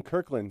going to be in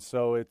Kirkland,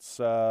 so it's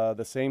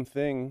the same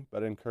thing,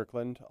 but in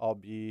Kirkland I'll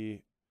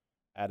be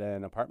at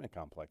an apartment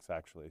complex,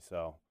 actually.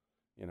 So,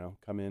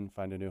 come in,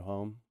 find a new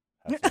home.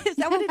 Is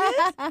that what it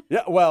is?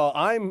 Yeah, well,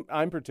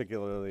 I'm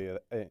particularly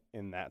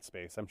in that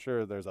space. I'm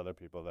sure there's other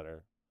people that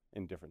are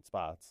in different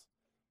spots,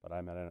 but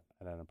I'm at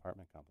an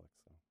apartment complex.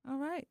 So. All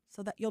right,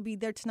 so that you'll be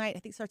there tonight. I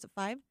think it starts at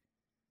 5.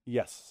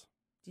 Yes.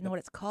 Do you know what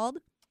it's called?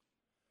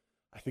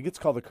 I think it's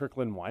called the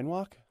Kirkland Wine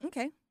Walk.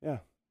 Okay. Yeah.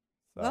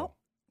 So, well,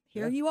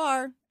 here you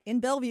are in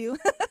Bellevue,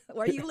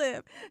 where you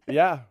live.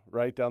 Yeah,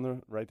 right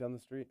down the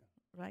street.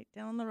 Right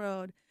down the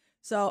road.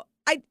 So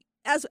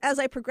as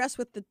I progress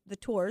with the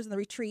tours and the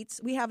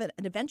retreats, we have an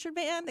adventure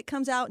band that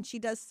comes out, and she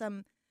does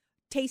some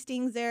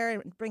tastings there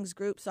and brings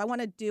groups. So I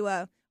want to do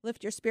a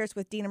Lift Your Spirits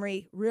with Dena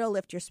Marie, real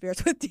Lift Your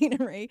Spirits with Dena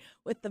Marie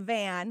with the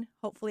van.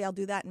 Hopefully I'll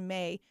do that in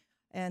May.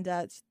 And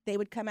they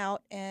would come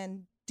out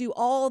and do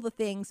all the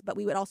things, but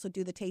we would also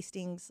do the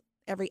tastings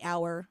every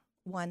hour,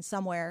 one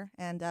somewhere.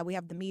 And we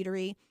have the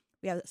meadery.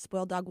 We have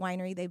Spoiled Dog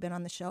Winery. They've been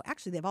on the show.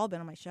 Actually, they've all been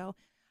on my show,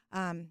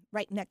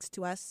 right next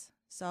to us.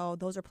 So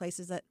those are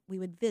places that we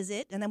would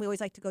visit. And then we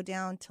always like to go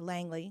down to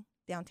Langley,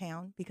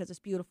 downtown, because it's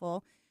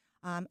beautiful,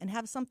 and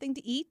have something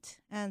to eat.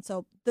 And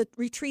so the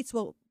retreats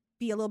will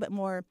be a little bit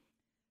more,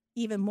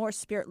 even more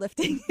spirit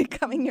lifting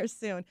coming here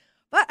soon.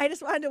 But I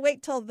just wanted to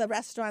wait till the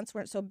restaurants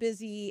weren't so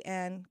busy,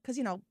 and because,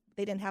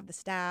 they didn't have the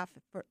staff.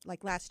 For,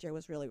 like last year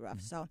was really rough.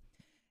 Mm-hmm. So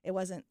it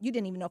wasn't, you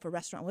didn't even know if a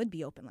restaurant would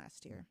be open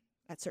last year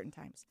at certain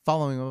times.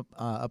 Following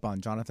up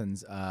on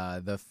Jonathan's,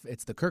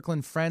 it's the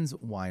Kirkland Friends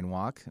Wine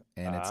Walk,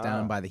 and it's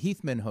down by the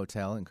Heathman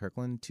Hotel in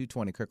Kirkland,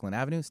 220 Kirkland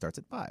Avenue. Starts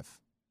at 5.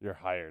 You're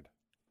hired.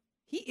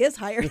 He is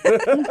hired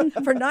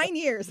for 9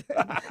 years.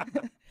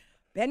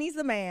 Benny's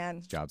the man.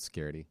 It's job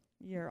security.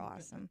 You're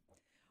awesome.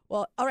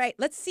 Well, all right,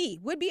 let's see.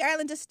 Whidbey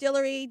Island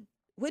Distillery,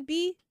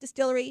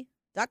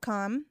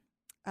 WhidbeyDistillery.com,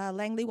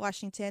 Langley,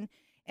 Washington.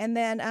 And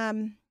then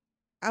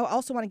I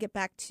also want to get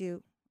back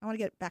to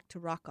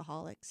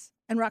Rockaholics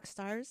and rock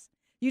stars.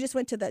 You just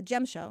went to the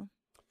gem show.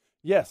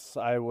 Yes,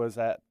 I was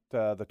at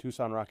the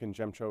Tucson Rock and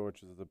Gem Show,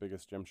 which is the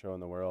biggest gem show in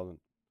the world. And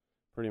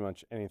pretty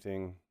much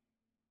anything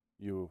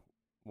you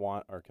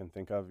want or can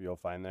think of, you'll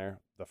find there.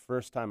 The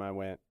first time I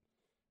went,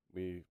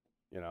 we,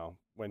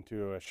 went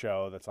to a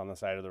show that's on the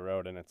side of the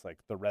road, and it's like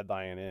the Red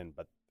Lion Inn,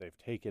 but they've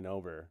taken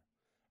over,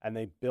 And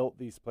they built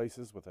these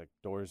places with like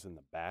doors in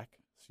the back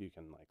so you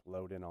can like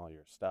load in all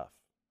your stuff.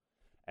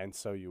 And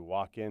so you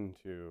walk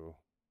into,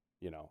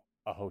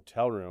 a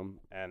hotel room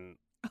and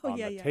on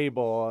the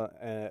table,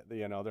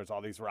 there's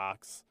all these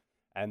rocks.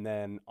 And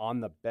then on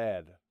the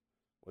bed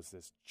was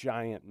this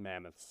giant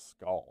mammoth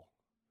skull.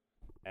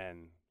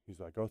 And he's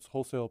like, oh, it's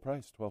wholesale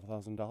price,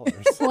 $12,000.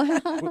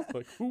 I was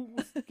like,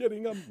 who's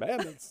getting a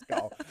mammoth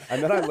skull?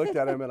 And then I looked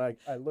at him, and I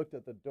looked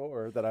at the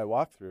door that I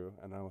walked through,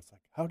 and I was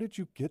like, how did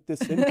you get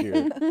this in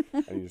here?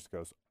 And he just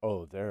goes,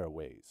 oh, there are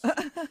ways.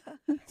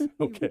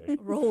 Okay.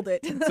 Rolled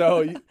it.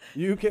 So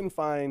you can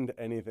find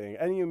anything,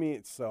 and you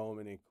meet so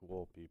many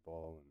cool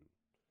people,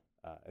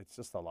 and it's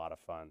just a lot of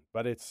fun.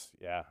 But it's,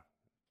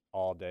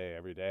 all day,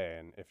 every day.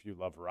 And if you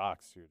love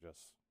rocks, you're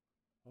just,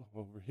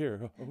 over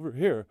here.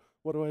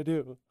 What do I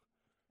do?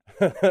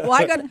 Well,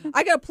 I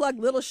got to plug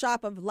Little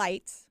Shop of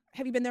Lights.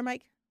 Have you been there,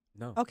 Mike?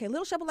 No. Okay,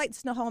 Little Shop of Lights,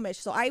 Snohomish.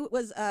 So I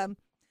was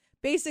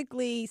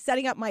basically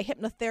setting up my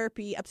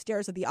hypnotherapy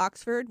upstairs at the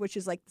Oxford, which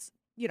is like,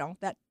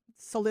 that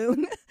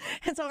saloon.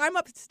 And so I'm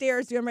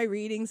upstairs doing my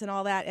readings and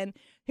all that. And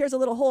here's a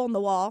little hole in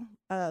the wall,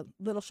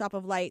 Little Shop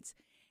of Lights.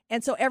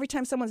 And so every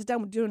time someone's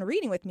done doing a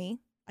reading with me,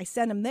 I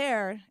send them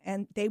there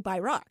and they buy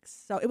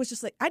rocks. So it was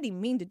just like, I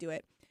didn't mean to do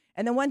it.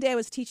 And then one day I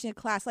was teaching a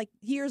class like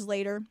years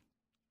later.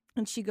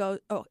 And she goes,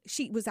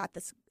 she was at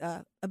this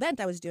event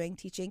I was doing,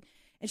 teaching.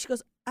 And she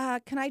goes,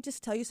 can I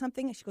just tell you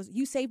something? And she goes,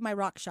 you saved my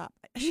rock shop.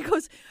 She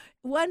goes,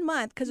 1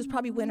 month, because it was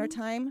probably winter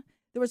time,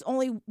 there was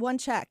only one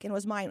check, and it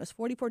was mine. It was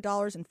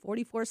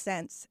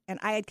 $44.44. And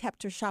I had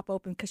kept her shop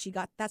open because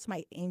that's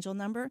my angel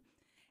number.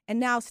 And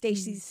now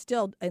Stacy's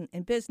still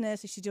in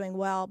business, and she's doing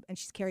well, and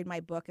she's carried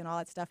my book and all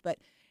that stuff. But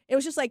it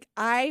was just like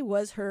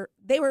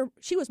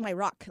she was my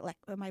rock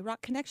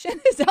connection.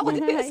 Is that what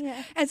it is?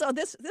 Yeah. And so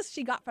this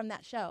she got from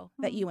that show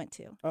that you went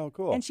to. Oh,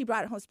 cool. And she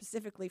brought it home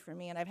specifically for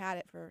me, and I've had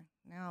it for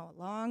now a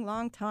long,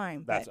 long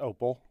time. That's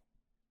opal?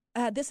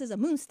 This is a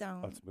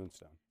moonstone. Oh, it's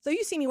moonstone. So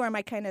you see me wearing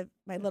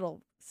my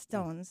little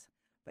stones.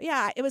 But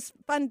yeah, it was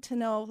fun to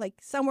know, like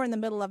somewhere in the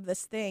middle of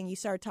this thing, you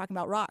started talking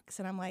about rocks.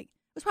 And I'm like,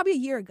 it was probably a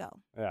year ago.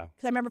 Yeah.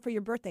 Because I remember for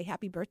your birthday,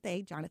 happy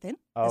birthday, Jonathan.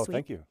 Oh,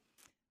 thank you.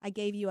 I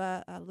gave you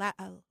a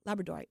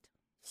labradorite.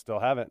 Still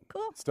have it.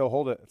 Cool. Still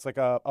hold it. It's like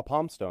a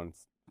palm stone.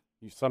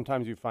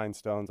 Sometimes you find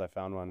stones. I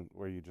found one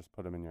where you just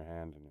put them in your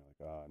hand and you're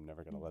like, oh, I'm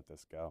never going to let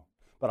this go.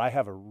 But I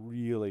have a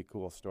really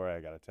cool story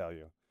I got to tell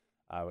you.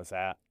 I was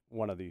at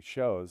one of these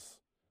shows,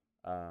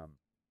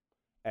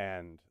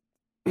 and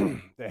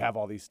they have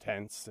all these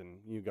tents and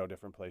you go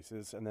different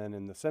places. And then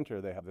in the center,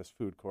 they have this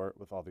food court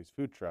with all these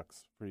food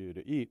trucks for you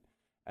to eat.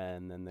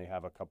 And then they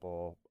have a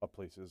couple of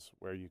places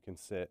where you can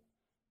sit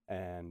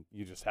and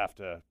you just have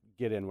to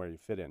get in where you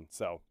fit in.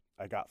 So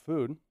I got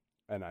food,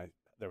 and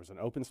there was an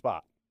open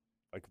spot,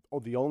 like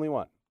the only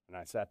one, and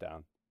I sat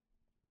down,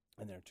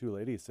 and there are two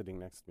ladies sitting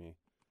next to me,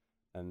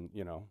 and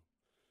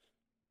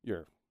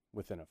you're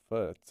within a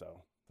foot,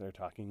 so they're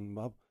talking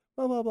blah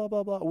blah blah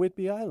blah blah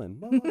Whidbey Island,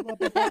 blah blah blah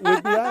blah, blah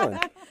Whidbey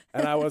Island,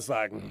 and I was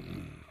like,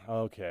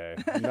 okay,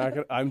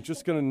 I'm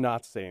just gonna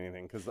not say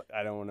anything because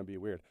I don't want to be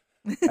weird,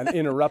 and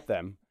interrupt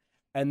them.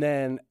 And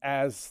then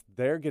as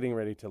they're getting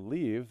ready to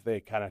leave, they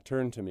kind of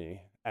turn to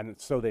me,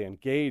 and so they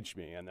engage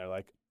me, and they're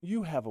like,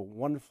 you have a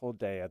wonderful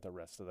day at the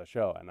rest of the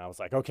show. And I was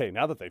like, okay,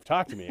 now that they've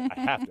talked to me, I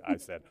have to. I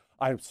said,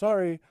 I'm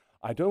sorry,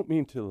 I don't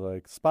mean to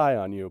like spy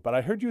on you, but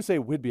I heard you say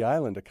Whidbey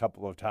Island a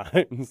couple of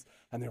times.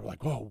 And they were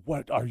like, whoa,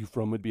 what, are you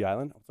from Whidbey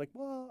Island? I was like,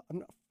 well, I'm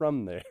not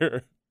from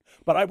there,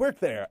 but I work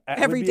there at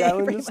Every Whidbey day,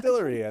 Island pretty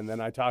Distillery. And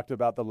then I talked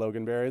about the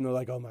Loganberry, and they're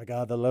like, oh my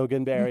God, the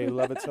Loganberry,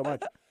 love it so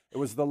much. It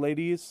was the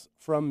ladies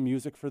from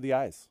Music for the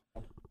Eyes.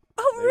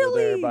 Oh, they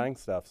really? They were there buying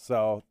stuff.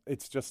 So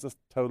it's just a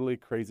totally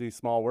crazy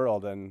small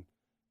world. And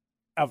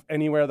of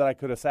anywhere that I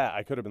could have sat,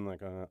 I could have been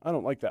like, I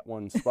don't like that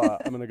one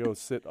spot. I'm going to go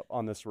sit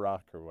on this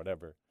rock or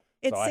whatever.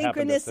 It's so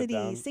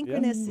synchronicities.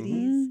 Synchronicities.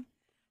 Yeah. Mm-hmm.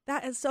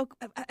 That is so,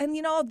 and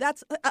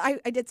that's, I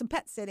did some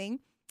pet sitting,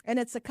 and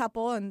it's a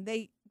couple, and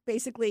they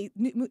basically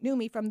knew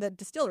me from the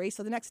distillery.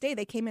 So the next day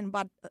they came in and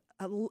bought,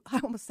 I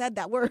almost said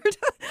that word,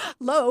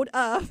 load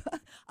of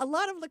a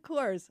lot of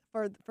liqueurs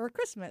for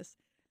Christmas.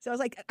 So I was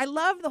like, I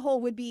love the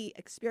whole Whidbey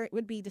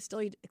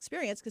distillery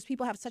experience because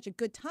people have such a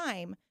good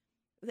time.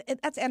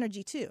 That's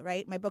energy too,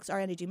 right? My books are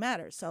Energy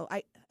Matters. So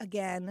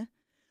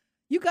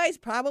you guys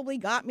probably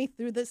got me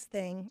through this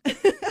thing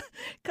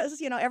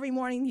because, every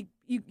morning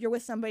you're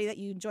with somebody that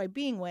you enjoy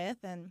being with.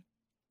 And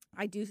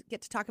I do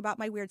get to talk about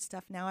my weird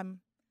stuff now.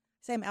 I'm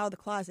out of the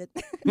closet.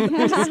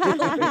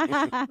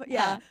 But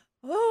yeah.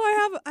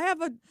 Oh, I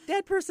have a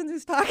dead person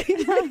who's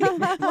talking to me.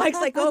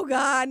 Mike's like, oh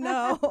God,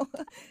 no.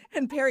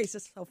 And Perry's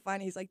just so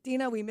funny. He's like,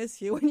 Dena, we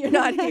miss you when you're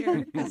not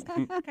here. It's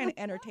kind of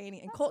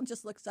entertaining. And Colton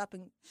just looks up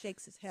and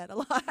shakes his head a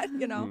lot,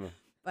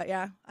 But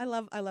yeah, I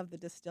love the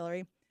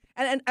distillery.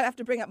 And I have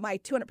to bring up my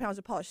 200 pounds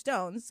of polished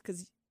stones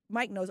because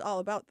Mike knows all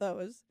about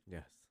those.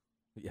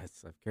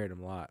 Yes, I've carried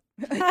them a lot.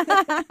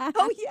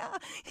 Oh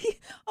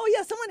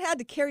yeah, someone had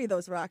to carry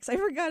those rocks. I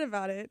forgot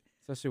about it.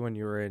 Especially when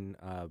you were in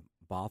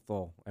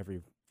Bothell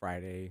every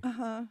Friday.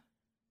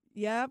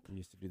 Yep. We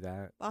used to do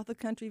that. Off the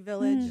country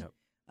village. Yep.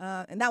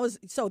 And that was,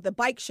 so the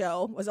bike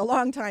show was a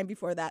long time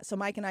before that. So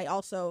Mike and I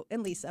also,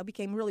 and Lisa,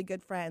 became really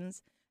good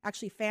friends,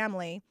 actually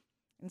family.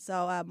 And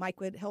so Mike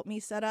would help me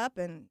set up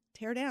and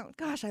tear down.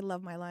 Gosh, I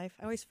love my life.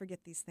 I always forget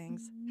these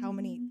things, how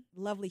many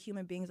lovely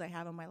human beings I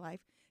have in my life.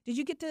 Did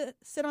you get to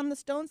sit on the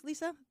stones,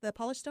 Lisa, the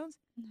polished stones?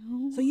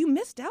 No. So you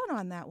missed out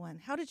on that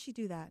one. How did she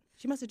do that?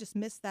 She must have just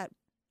missed that.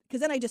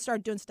 Because then I just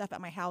started doing stuff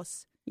at my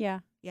house. Yeah.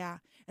 Yeah.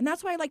 And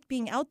that's why I liked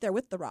being out there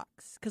with the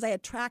rocks, because I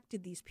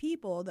attracted these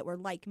people that were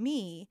like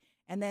me.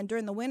 And then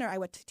during the winter, I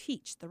would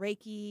teach the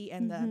Reiki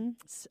and the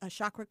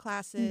chakra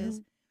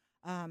classes.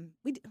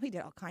 We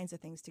did all kinds of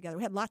things together.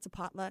 We had lots of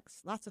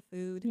potlucks, lots of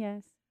food.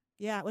 Yes.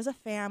 Yeah, it was a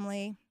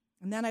family.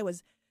 And then I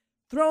was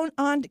thrown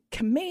on to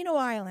Camino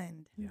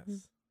Island.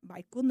 Yes.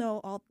 Mike will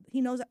know all.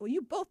 He knows that. Well,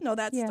 you both know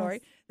that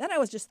story. Then I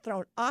was just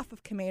thrown off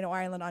of Camino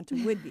Island onto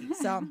Whidbey.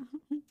 So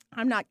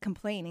I'm not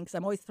complaining because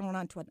I'm always thrown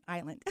onto an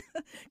island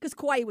because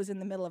Kauai was in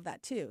the middle of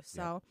that too.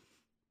 So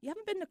you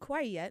haven't been to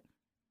Kauai yet.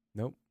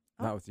 Nope.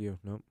 Oh. Not with you.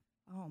 Nope.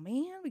 Oh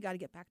man, we got to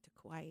get back to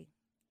Kauai.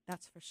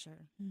 That's for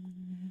sure.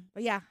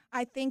 But yeah,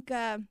 I think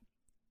I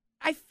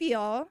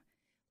feel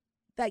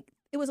like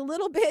it was a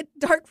little bit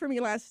dark for me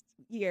last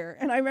year.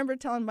 And I remember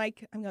telling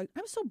Mike, I'm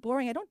so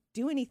boring. I don't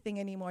do anything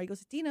anymore. He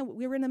goes, Dena,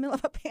 we were in the middle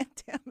of a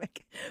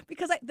pandemic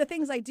because the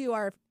things I do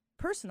are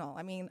personal.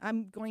 I mean,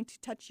 I'm going to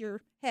touch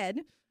your head.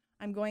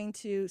 I'm going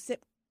to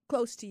sit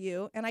close to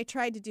you. And I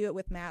tried to do it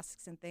with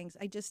masks and things.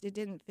 It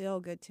didn't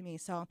feel good to me.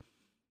 So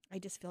I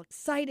just feel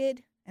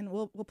excited. And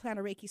we'll plan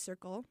a Reiki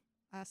circle,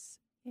 us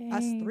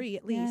three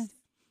at least.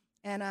 Yes.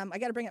 And I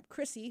got to bring up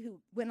Chrissy, who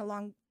went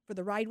along for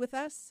the ride with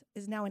us,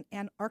 is now in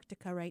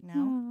Antarctica right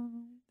now.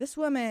 This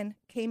woman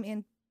came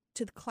in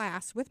to the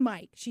class with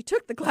Mike. She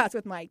took the class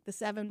with Mike, the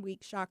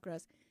 7-week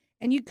chakras.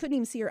 And you couldn't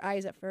even see her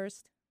eyes at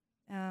first.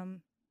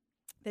 Then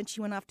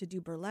she went off to do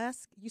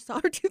burlesque. You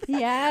saw her do that?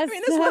 Yes. I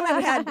mean, this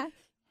woman had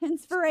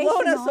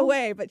inspirational. blown us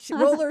away, but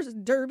rollers,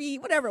 derby,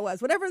 whatever it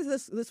was, whatever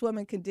this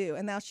woman could do.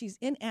 And now she's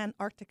in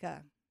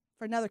Antarctica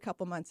for another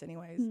couple months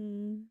anyways.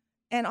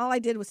 And all I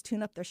did was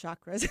tune up their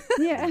chakras.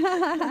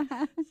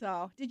 Yeah.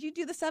 So did you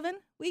do the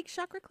 7-week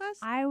chakra class?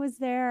 I was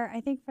there,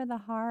 I think, for the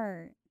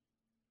heart.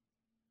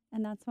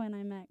 And that's when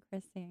I met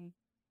Chrissy.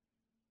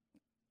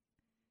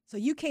 So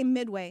you came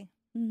midway.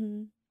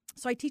 Mm-hmm.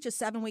 So I teach a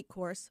 7-week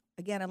course.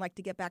 Again, I'd like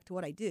to get back to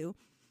what I do.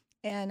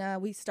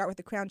 And we start with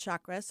the crown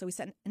chakra. So we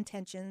set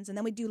intentions. And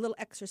then we do little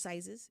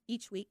exercises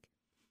each week.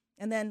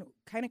 And then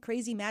kind of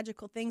crazy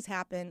magical things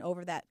happen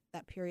over that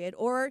period.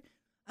 Or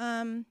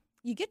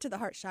you get to the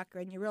heart chakra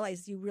and you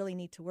realize you really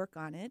need to work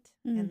on it.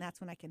 And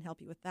that's when I can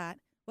help you with that.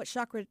 What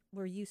chakra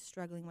were you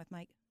struggling with,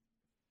 Mike?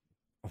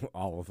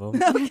 All of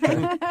them.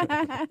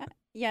 Okay.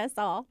 Yes,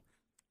 all.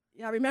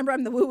 Yeah, remember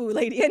I'm the woo-woo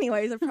lady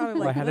anyways. I'm probably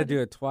Well, like, I had to what? do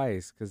it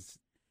twice because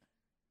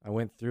I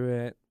went through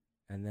it,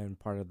 and then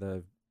part of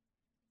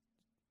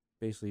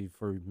basically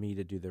for me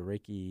to do the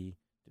Reiki,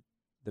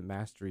 the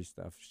mastery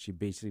stuff, she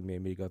basically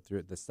made me go through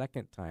it the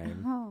second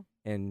time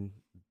and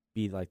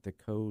be like the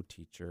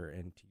co-teacher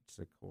and teach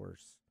the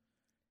course.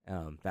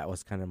 That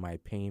was kind of my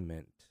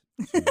payment.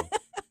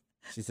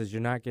 She says,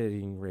 you're not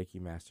getting Reiki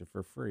Master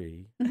for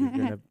free.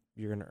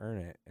 You're gonna earn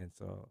it. And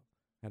so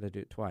I had to do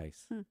it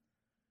twice.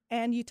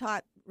 And you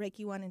taught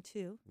Reiki 1 and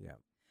 2. Yeah.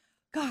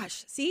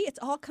 Gosh, see, it's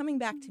all coming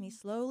back to me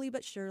slowly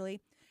but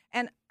surely.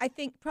 And I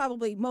think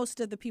probably most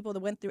of the people that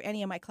went through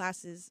any of my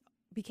classes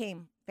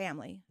became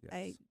family.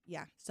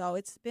 Yes. So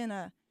it's been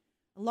a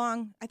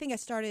long, I think I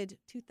started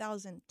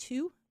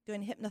 2002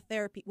 doing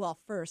hypnotherapy. Well,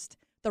 first,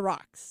 the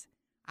rocks.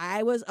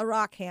 I was a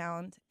rock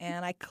hound,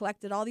 and I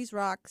collected all these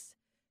rocks,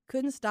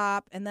 couldn't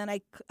stop, and then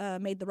I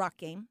made the rock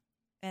game,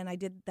 and I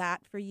did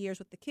that for years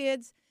with the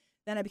kids.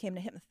 Then I became a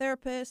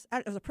hypnotherapist.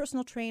 I was a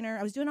personal trainer.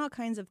 I was doing all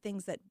kinds of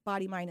things that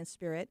body, mind, and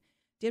spirit.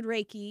 Did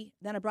Reiki.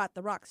 Then I brought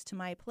the rocks to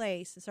my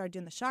place and started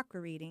doing the chakra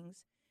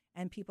readings,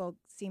 and people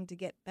seemed to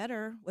get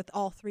better with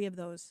all 3 of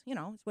those. You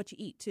know, it's what you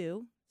eat,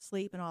 too,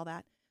 sleep and all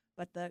that.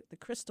 But the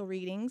crystal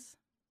readings,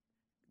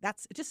 it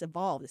just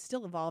evolved. It's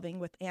still evolving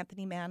with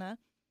Anthony Manna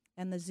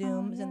and the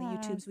Zooms and the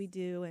YouTubes we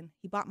do. And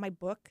he bought my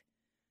book.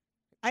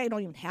 I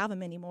don't even have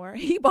him anymore.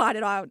 He bought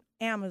it on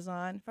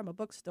Amazon from a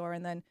bookstore.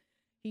 And then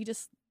he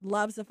just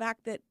loves the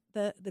fact that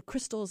the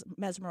crystals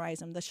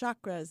mesmerize him, the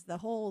chakras, the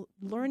whole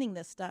learning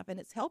this stuff, and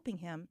it's helping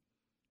him.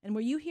 And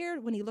were you here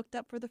when he looked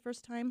up for the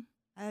first time?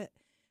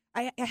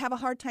 I have a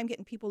hard time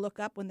getting people look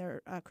up when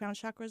their crown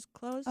chakras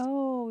closed.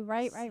 Oh,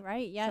 right.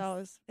 Yes.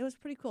 So it was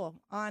pretty cool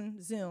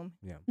on Zoom.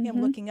 Yeah.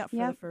 Him looking up for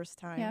the first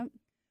time. Yep.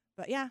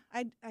 But yeah,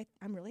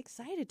 I'm really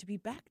excited to be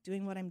back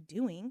doing what I'm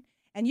doing.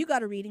 And you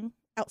got a reading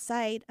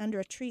outside under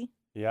a tree.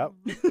 Yep.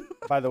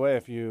 By the way,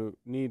 if you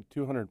need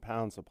 200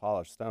 pounds of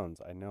polished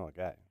stones, I know a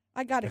guy.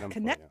 I got a Get 'em for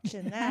you.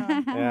 connection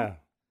now. Yeah.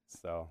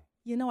 So.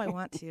 You know I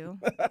want to.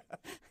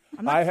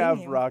 I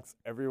have rocks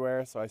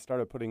everywhere, so I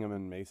started putting them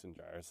in mason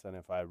jars. And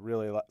if I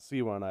really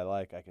see one I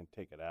like, I can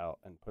take it out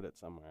and put it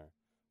somewhere.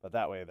 But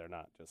that way, they're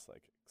not just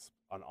like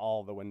on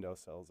all the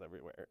windowsills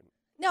everywhere.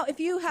 No, if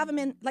you have them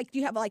in, like, do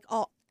you have like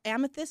all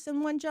amethyst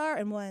in one jar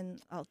and one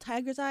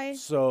tiger's eye?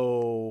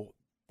 So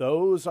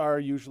those are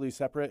usually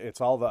separate.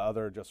 It's all the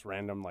other just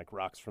random like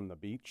rocks from the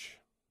beach.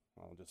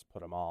 I'll just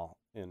put them all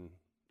in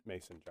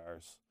mason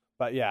jars.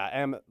 But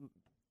yeah,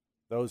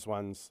 those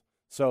ones.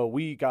 So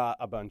we got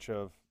a bunch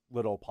of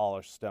little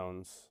polished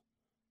stones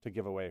to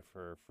give away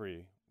for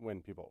free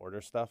when people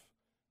order stuff.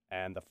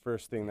 And the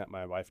first thing that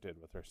my wife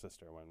did with her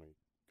sister when we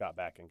got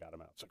back and got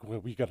them out, it's like, well,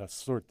 we got to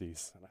sort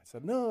these. And I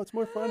said, no, it's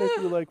more fun if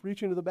you like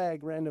reach into the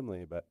bag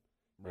randomly, but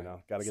you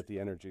know, got to get the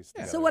energies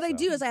together. So what I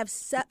do is I have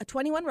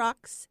 21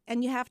 rocks,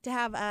 and you have to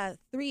have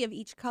 3 of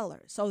each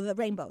color. So the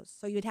rainbows.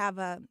 So you'd have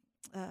I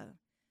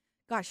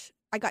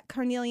got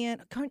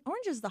carnelian.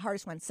 Orange is the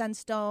hardest one.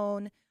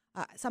 Sunstone,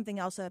 something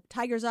else, a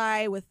tiger's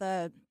eye with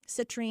a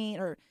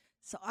citrine.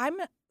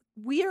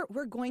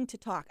 We're going to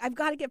talk. I've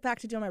got to get back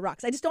to doing my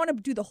rocks. I just don't want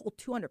to do the whole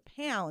 200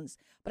 pounds,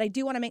 but I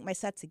do want to make my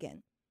sets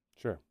again.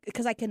 Sure.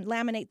 Because I can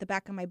laminate the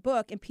back of my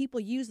book, and people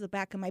use the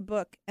back of my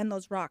book and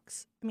those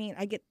rocks. I mean,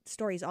 I get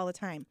stories all the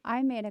time.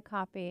 I made a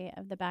copy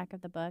of the back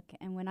of the book,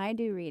 and when I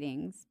do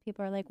readings,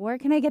 people are like, where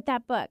can I get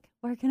that book?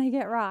 Where can I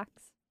get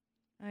rocks?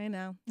 I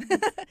know.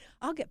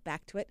 I'll get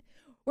back to it.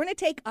 We're going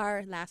to take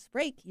our last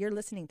break. You're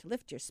listening to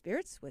Lift Your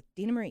Spirits with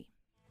Dena Marie.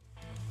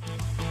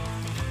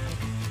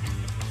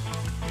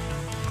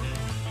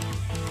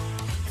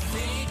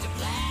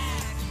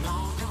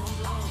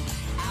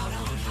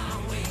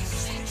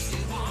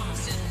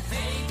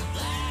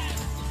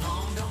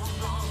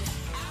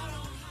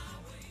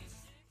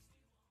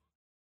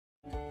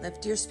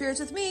 Lift Your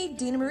Spirits with me,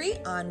 Dena Marie,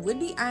 on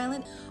Whidbey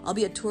Island. I'll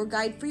be a tour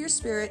guide for your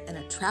spirit and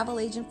a travel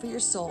agent for your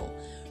soul.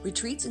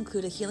 Retreats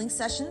include a healing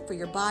session for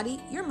your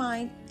body, your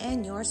mind,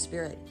 and your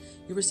spirit.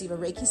 You'll receive a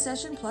Reiki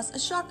session plus a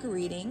chakra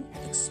reading,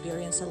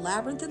 experience a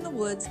labyrinth in the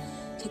woods,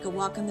 take a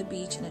walk on the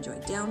beach, and enjoy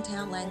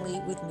downtown Langley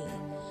with me.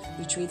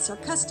 Retreats are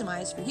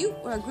customized for you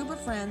or a group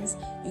of friends.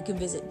 You can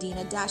visit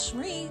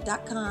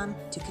dena-marie.com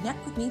to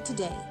connect with me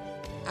today.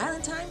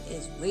 Island Time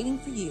is waiting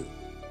for you.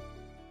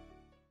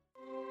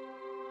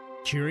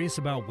 Curious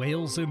about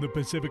whales in the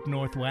Pacific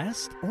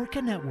Northwest?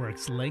 Orca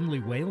Network's Langley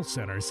Whale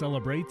Center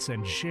celebrates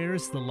and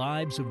shares the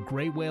lives of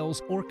gray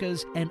whales,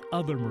 orcas, and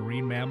other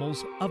marine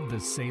mammals of the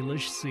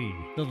Salish Sea.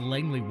 The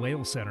Langley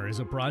Whale Center is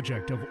a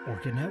project of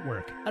Orca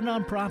Network, a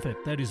nonprofit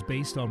that is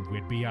based on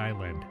Whidbey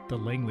Island. The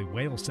Langley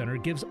Whale Center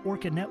gives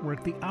Orca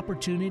Network the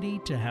opportunity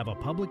to have a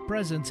public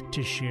presence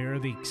to share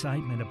the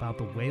excitement about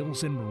the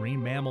whales and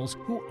marine mammals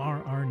who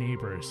are our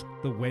neighbors.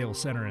 The Whale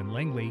Center in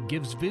Langley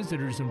gives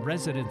visitors and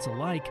residents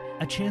alike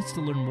a chance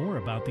to learn more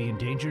about the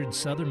endangered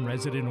southern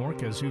resident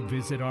orcas who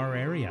visit our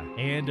area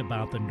and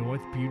about the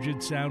North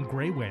Puget Sound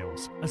gray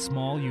whales, a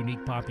small,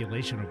 unique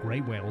population of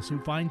gray whales who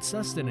find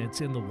sustenance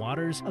in the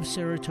waters of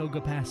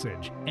Saratoga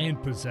Passage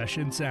and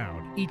Possession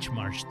Sound each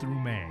March through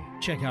May.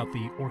 Check out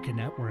the Orca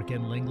Network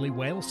and Langley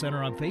Whale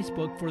Center on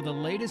Facebook for the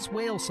latest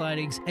whale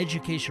sightings,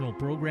 educational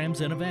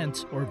programs, and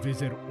events, or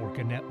visit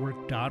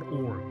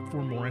orcanetwork.org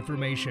for more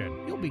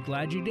information. You'll be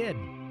glad you did.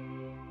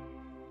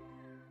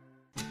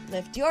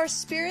 Lift your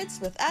spirits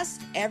with us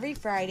every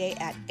Friday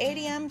at 8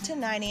 a.m. to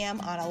 9 a.m.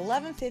 on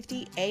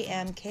 1150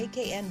 a.m.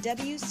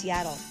 KKNW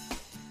Seattle.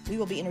 We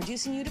will be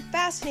introducing you to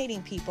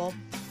fascinating people,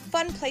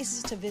 fun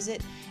places to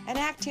visit, and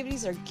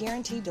activities are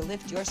guaranteed to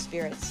lift your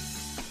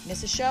spirits.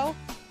 Miss a show?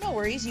 No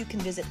worries, you can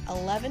visit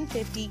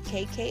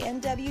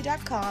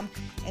 1150kknw.com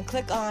and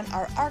click on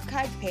our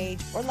archive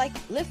page, or like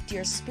Lift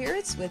Your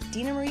Spirits with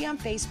Dena Marie on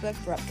Facebook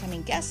for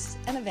upcoming guests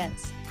and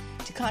events.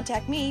 To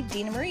contact me,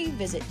 Dena Marie,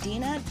 visit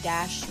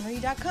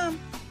dena-marie.com.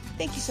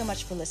 Thank you so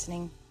much for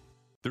listening.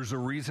 There's a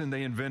reason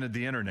they invented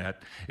the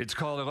internet. It's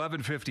called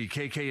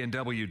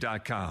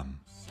 1150kknw.com.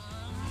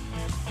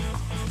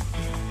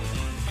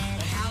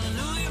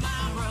 Hallelujah,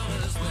 my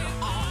brothers,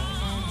 we're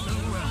on the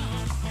run.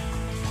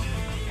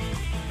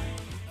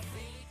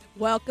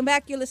 Welcome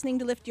back. You're listening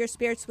to Lift Your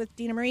Spirits with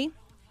Dena Marie. Do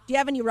you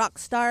have any rock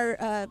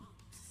star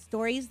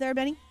stories there,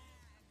 Benny?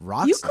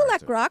 Rock You stars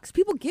collect are- rocks.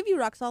 People give you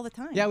rocks all the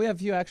time. Yeah, we have a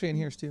few actually in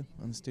here too,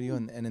 on the studio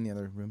and in the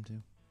other room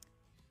too.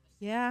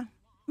 Yeah.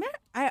 Man,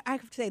 I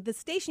have to say, the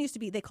station used to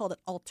be, they called it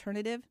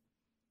alternative.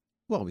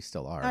 Well, we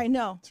still are. I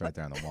know. It's right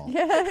there on the wall.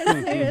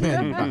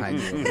 Behind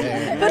you.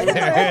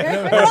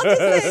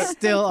 There.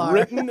 Still are.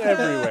 Written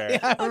everywhere.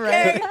 Yeah, Okay.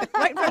 right.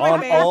 Right in front of my On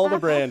face. all the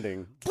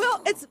branding.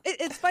 Well, it's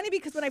funny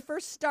because when I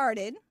first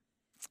started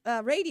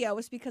radio, it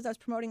was because I was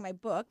promoting my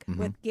book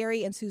with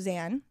Gary and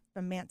Suzanne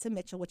from Manson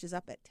Mitchell, which is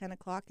up at 10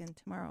 o'clock and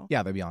tomorrow.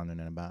 Yeah, they'll be on in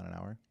about an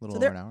hour, a little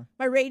So over an hour.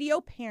 my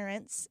radio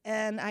parents,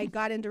 and I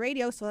got into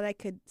radio so that I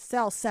could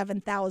sell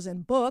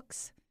 7,000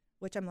 books,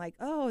 which I'm like,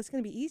 oh, it's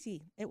going to be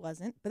easy. It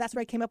wasn't. But that's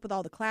where I came up with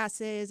all the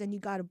classes, and you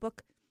got a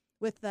book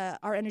with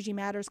our Energy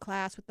Matters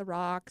class with the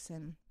rocks.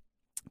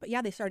 But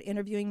yeah, they started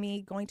interviewing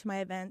me, going to my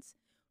events,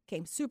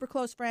 became super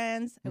close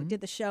friends. I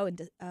did the show in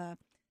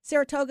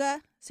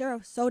Saratoga,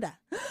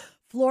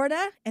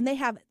 Florida, and they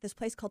have this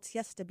place called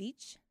Siesta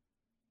Beach.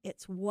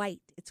 It's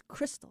white. It's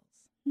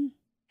crystals. Have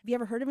you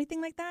ever heard of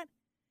anything like that?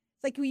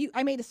 It's like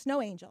I made a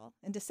snow angel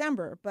in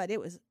December, but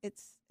it's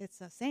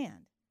a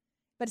sand.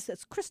 but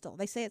it's crystal.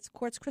 They say it's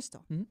quartz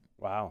crystal. Mm-hmm.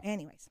 Wow.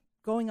 Anyways,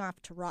 going off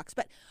to rocks.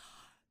 But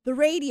the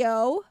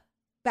radio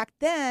back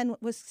then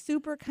was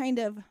super kind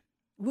of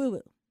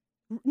woo-woo.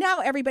 Now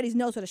everybody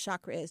knows what a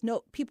chakra is.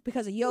 No people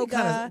because of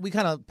yoga. We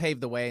kind of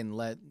paved the way and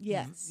led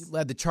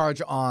the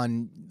charge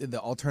on the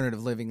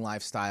alternative living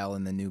lifestyle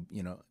and the new,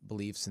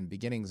 beliefs and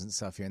beginnings and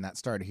stuff here. And that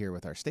started here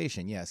with our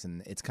station, yes.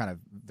 And it's kind of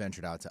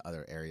ventured out to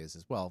other areas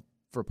as well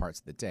for parts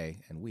of the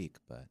day and week.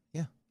 But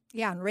yeah.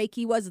 Yeah, and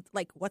Reiki was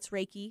like, what's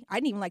Reiki? I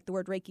didn't even like the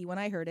word Reiki when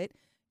I heard it.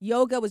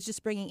 Yoga was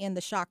just bringing in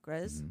the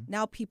chakras. Mm-hmm.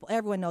 Now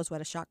everyone knows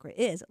what a chakra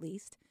is, at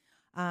least.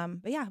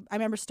 But yeah, I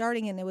remember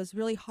starting, and it was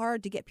really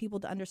hard to get people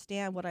to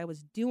understand what I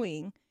was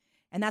doing.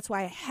 And that's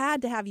why I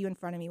had to have you in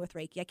front of me with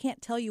Reiki. I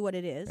can't tell you what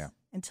it is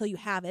until you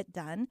have it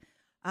done.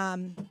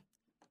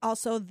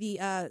 Also,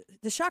 the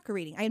chakra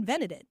reading, I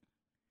invented it.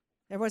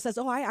 Everyone says,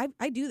 oh,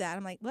 I do that.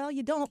 I'm like, well,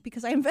 you don't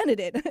because I invented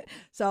it.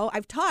 So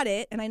I've taught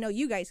it, and I know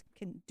you guys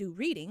can do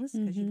readings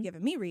because you've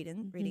given me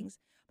readings.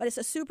 But it's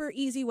a super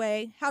easy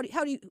way. How do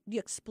you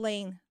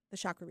explain the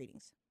chakra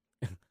readings?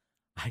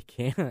 I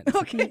can't.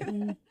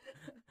 Okay.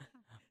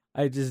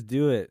 I just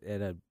do it,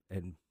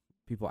 and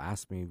people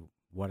ask me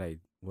what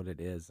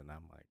it is, and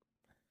I'm like,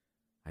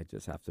 I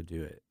just have to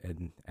do it,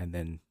 and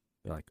then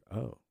they're like,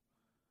 oh,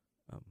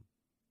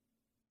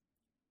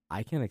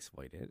 I can't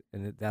explain it,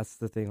 and that's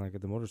the thing. Like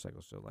at the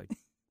motorcycle show, like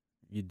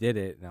you did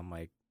it, and I'm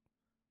like,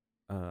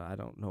 I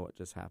don't know what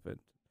just happened,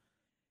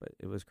 but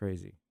it was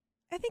crazy.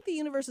 I think the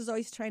universe is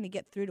always trying to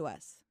get through to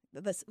us.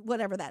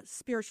 Whatever that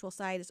spiritual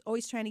side is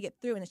always trying to get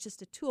through, and it's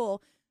just a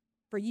tool.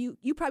 For you,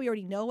 you probably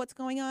already know what's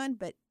going on,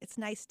 but it's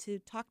nice to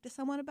talk to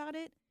someone about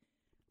it.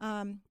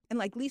 And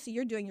like Lisa,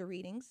 you're doing your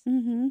readings.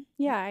 Mm-hmm.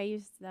 Yeah, I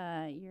use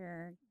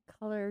your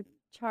color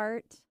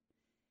chart,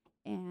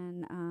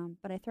 and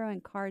but I throw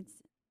in cards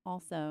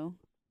also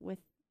with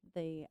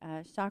the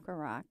chakra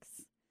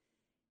rocks,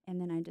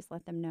 and then I just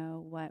let them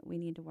know what we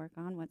need to work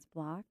on, what's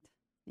blocked,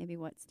 maybe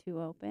what's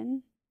too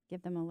open.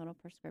 Give them a little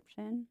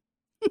prescription.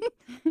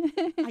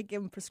 I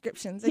give them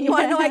prescriptions, and you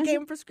want to know I gave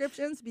them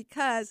prescriptions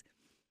because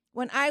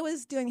when I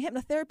was doing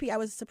hypnotherapy, I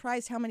was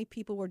surprised how many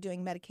people were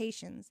doing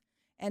medications.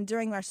 And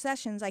during our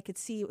sessions, I could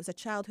see it was a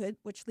childhood,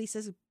 which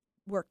Lisa's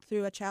worked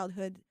through a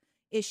childhood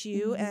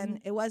issue, and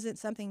it wasn't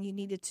something you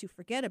needed to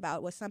forget about.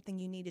 It was something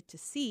you needed to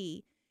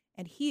see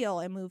and heal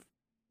and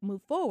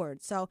move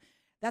forward. So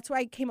that's why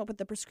I came up with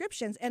the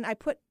prescriptions, and I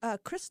put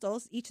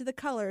crystals, each of the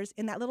colors,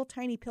 in that little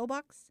tiny pill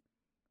box.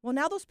 Well,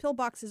 now those pill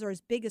boxes are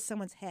as big as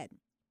someone's head.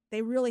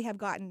 They really have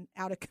gotten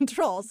out of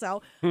control.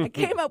 So I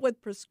came up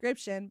with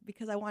prescription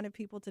because I wanted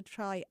people to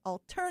try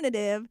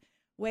alternative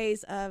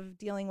ways of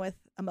dealing with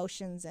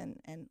emotions and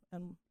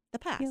the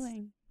past.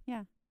 Healing,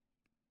 yeah.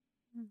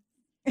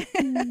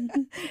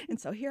 And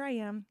so here I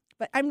am.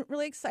 But I'm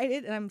really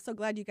excited, and I'm so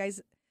glad you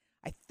guys,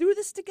 I threw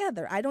this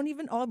together. I don't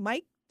even,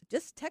 Mike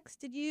just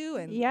texted you,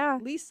 and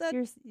Lisa.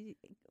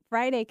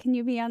 Friday, can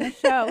you be on the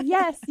show?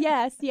 Yes.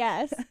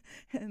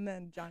 And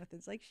then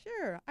Jonathan's like,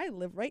 sure, I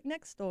live right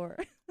next door.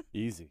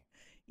 Easy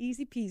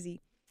peasy.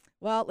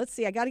 Well, let's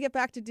see. I got to get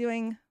back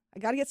to I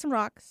got to get some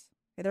rocks.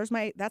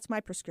 Okay, that's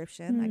my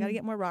prescription. I got to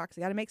get more rocks.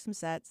 I got to make some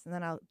sets, and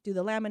then I'll do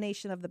the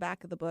lamination of the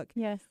back of the book,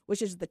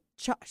 which is the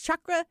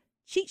chakra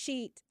cheat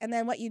sheet. And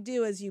then what you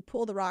do is you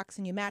pull the rocks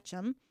and you match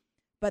them.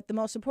 But the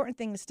most important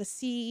thing is to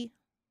see,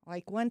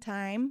 like one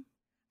time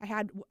I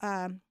had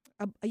a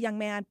young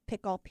man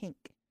pick all pink.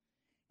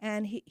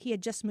 And he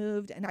had just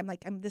moved, and I'm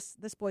like, this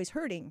boy's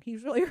hurting.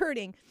 He's really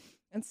hurting.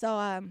 And so,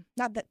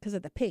 not that because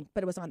of the pink,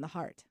 but it was on the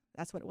heart.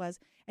 That's what it was.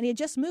 And he had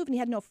just moved, and he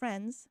had no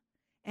friends.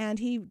 And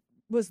he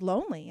was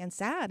lonely and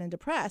sad and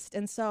depressed.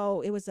 And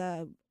so it was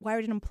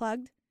Wired and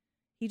Unplugged.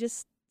 He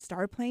just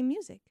started playing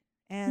music.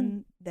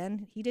 And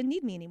then he didn't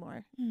need me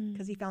anymore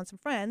because he found some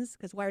friends,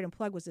 because Wired and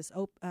Unplugged was this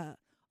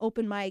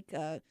open mic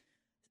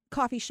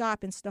coffee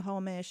shop in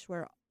Snohomish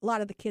where a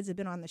lot of the kids had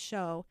been on the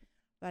show.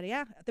 But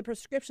yeah, the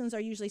prescriptions are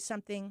usually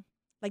something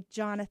like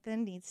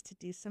Jonathan needs to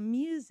do some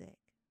music.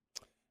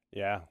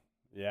 Yeah,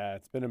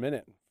 it's been a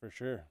minute for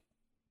sure.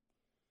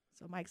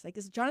 So Mike's like,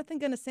 is Jonathan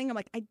going to sing? I'm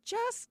like, I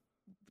just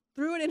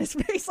threw it in his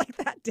face like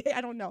that day.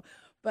 I don't know.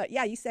 But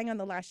yeah, you sang on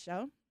the last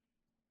show.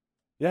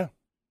 Yeah.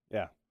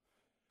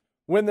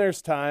 When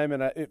there's time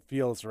and it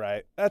feels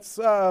right. That's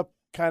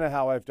kind of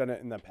how I've done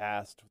it in the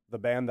past. The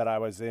band that I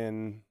was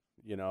in,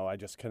 I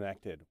just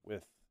connected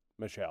with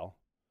Michelle.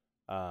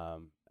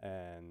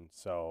 And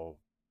so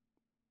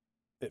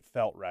it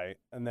felt right.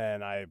 And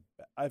then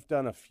I've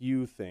done a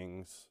few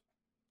things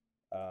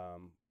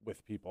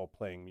with people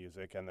playing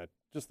music, and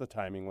just the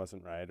timing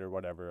wasn't right or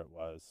whatever it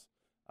was.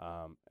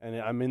 And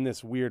I'm in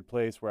this weird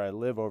place where I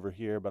live over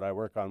here, but I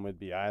work on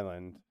Whidbey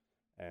Island.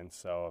 And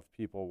so if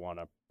people want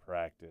to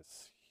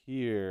practice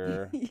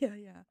here,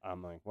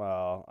 I'm like,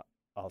 well,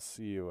 I'll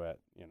see you at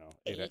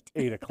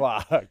 8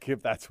 o'clock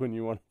if that's when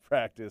you want to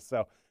practice.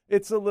 So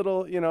it's a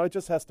little, it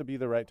just has to be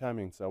the right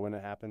timing. So when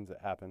it happens, it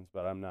happens.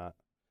 But I'm not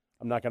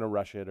going to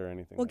rush it or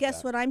anything. Well, like guess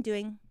that. what I'm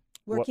doing?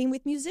 Working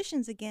with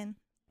musicians again.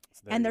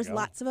 So and there's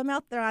lots of them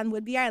out there on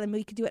Whidbey Island.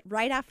 We could do it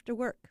right after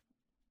work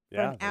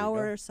for an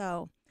hour or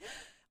so.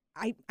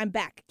 I'm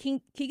back.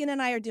 Keegan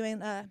and I are doing,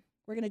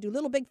 we're going to do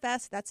Little Big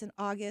Fest. That's in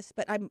August.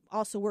 But I'm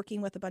also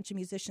working with a bunch of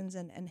musicians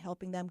and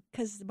helping them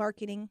because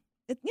marketing,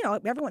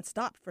 everyone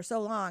stopped for so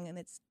long, and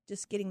it's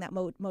just getting that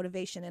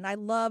motivation. And I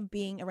love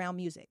being around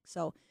music.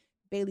 So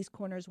Bailey's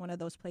Corner is one of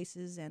those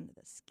places, and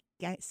the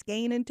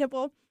Skane and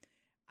Temple.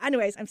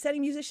 Anyways, I'm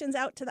sending musicians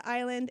out to the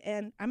island,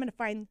 and I'm going to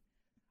find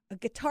a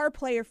guitar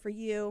player for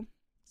you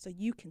so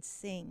you can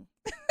sing.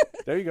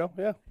 There you go.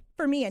 Yeah.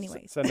 For me,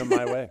 anyways. Send them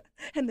my way.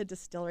 And the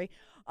distillery.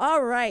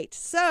 All right.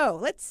 So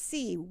let's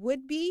see.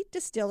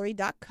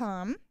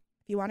 WhidbeyDistillery.com.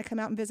 If you want to come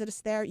out and visit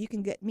us there, you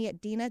can get me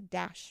at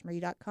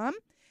Dena-Marie.com.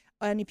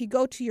 And if you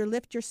go to your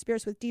Lift Your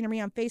Spirits with Dena Marie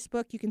on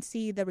Facebook, you can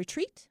see the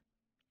retreat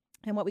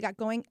and what we got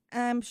going.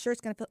 I'm sure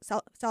it's going to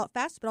sell it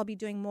fast, but I'll be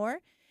doing more.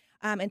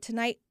 And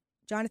tonight,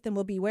 Jonathan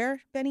will be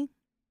where, Benny?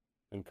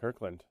 In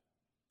Kirkland.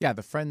 Yeah,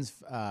 the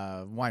Friends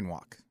Wine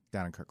Walk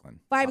down in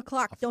Kirkland. 5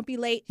 o'clock. Don't be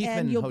late. Heathman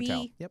and you'll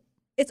Hotel. be. Yep.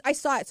 I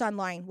saw it's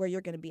online where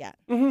you're going to be at.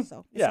 Mm-hmm.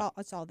 So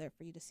it's all there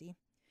for you to see.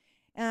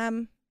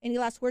 Any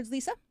last words,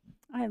 Lisa?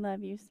 I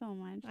love you so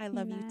much. I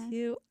love you Dena.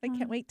 too. I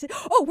can't wait to.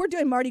 Oh, we're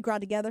doing Mardi Gras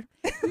together.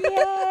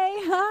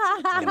 Yay!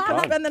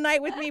 Come spend the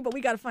night with me, but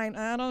we got to find,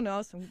 I don't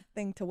know,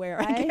 something to wear,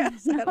 I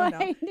guess. I don't know.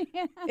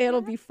 Idea.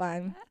 It'll be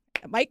fun.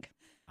 Mike?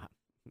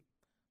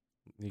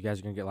 You guys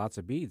are going to get lots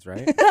of beads,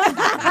 right?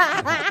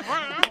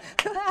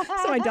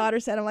 So my daughter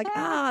said, I'm like,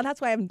 that's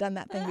why I haven't done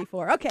that thing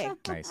before. Okay.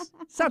 Nice.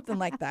 Something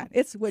like that.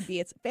 It's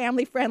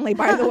family friendly,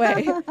 by the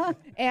way.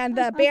 And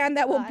the band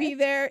that will be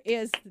there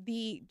is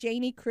the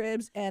Janie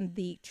Cribbs and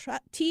the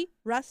T.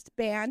 Rust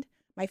Band,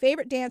 my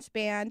favorite dance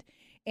band.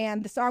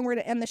 And the song we're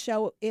going to end the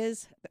show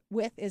is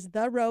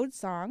The Road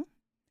Song.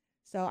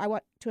 So I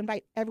want to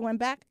invite everyone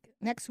back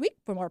next week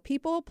for more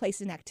people,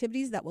 places, and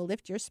activities that will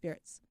lift your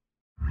spirits.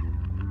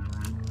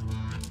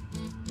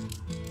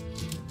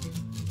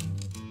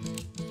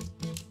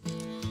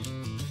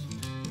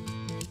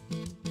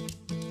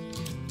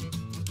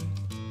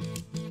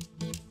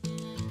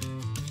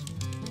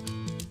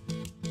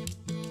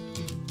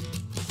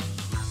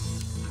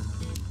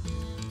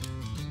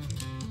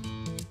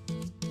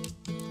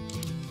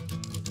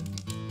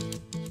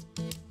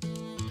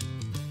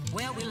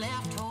 Well, we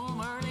left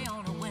home early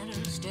on a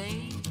winter's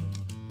day.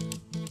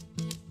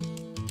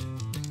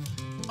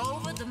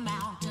 Over the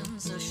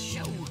mountains, a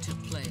show to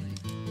play.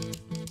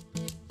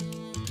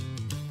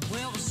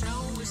 Well, the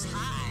snow was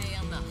high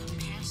and the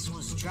pass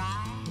was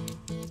dry.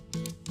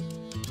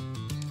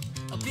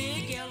 A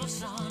big yellow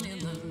sun in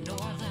the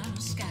northern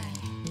sky.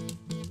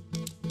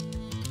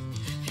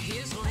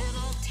 His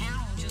little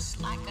town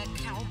just like a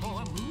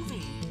cowboy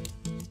movie.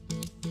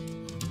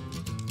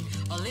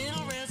 A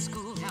little red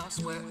schoolhouse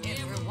where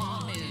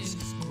everyone is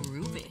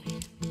groovy.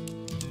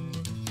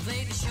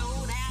 Played a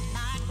show that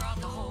night, brought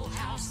the whole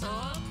house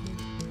up.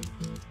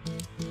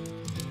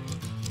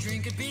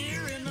 Drinking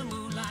beer in the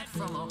moonlight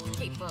from a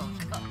paper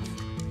cup.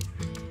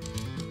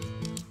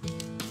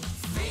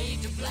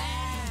 Fade to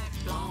black,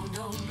 blonde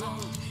on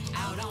blonde,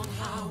 out on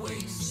Highway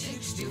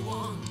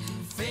 61.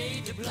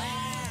 Fade to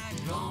black,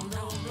 blonde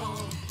on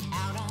blonde,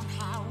 out on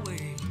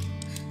Highway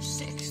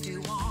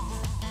 61.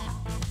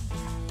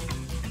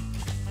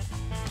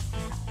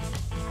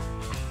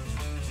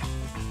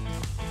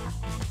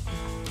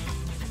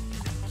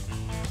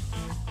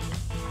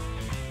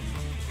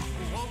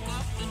 Woke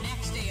up the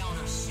next day on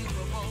a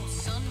Super Bowl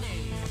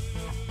Sunday.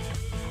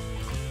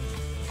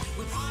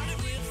 We parted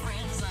with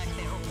friends like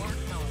there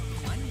weren't no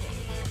Monday.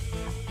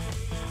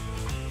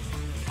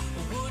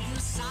 Wooden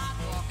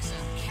sidewalks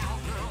and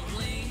cowgirl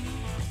bling.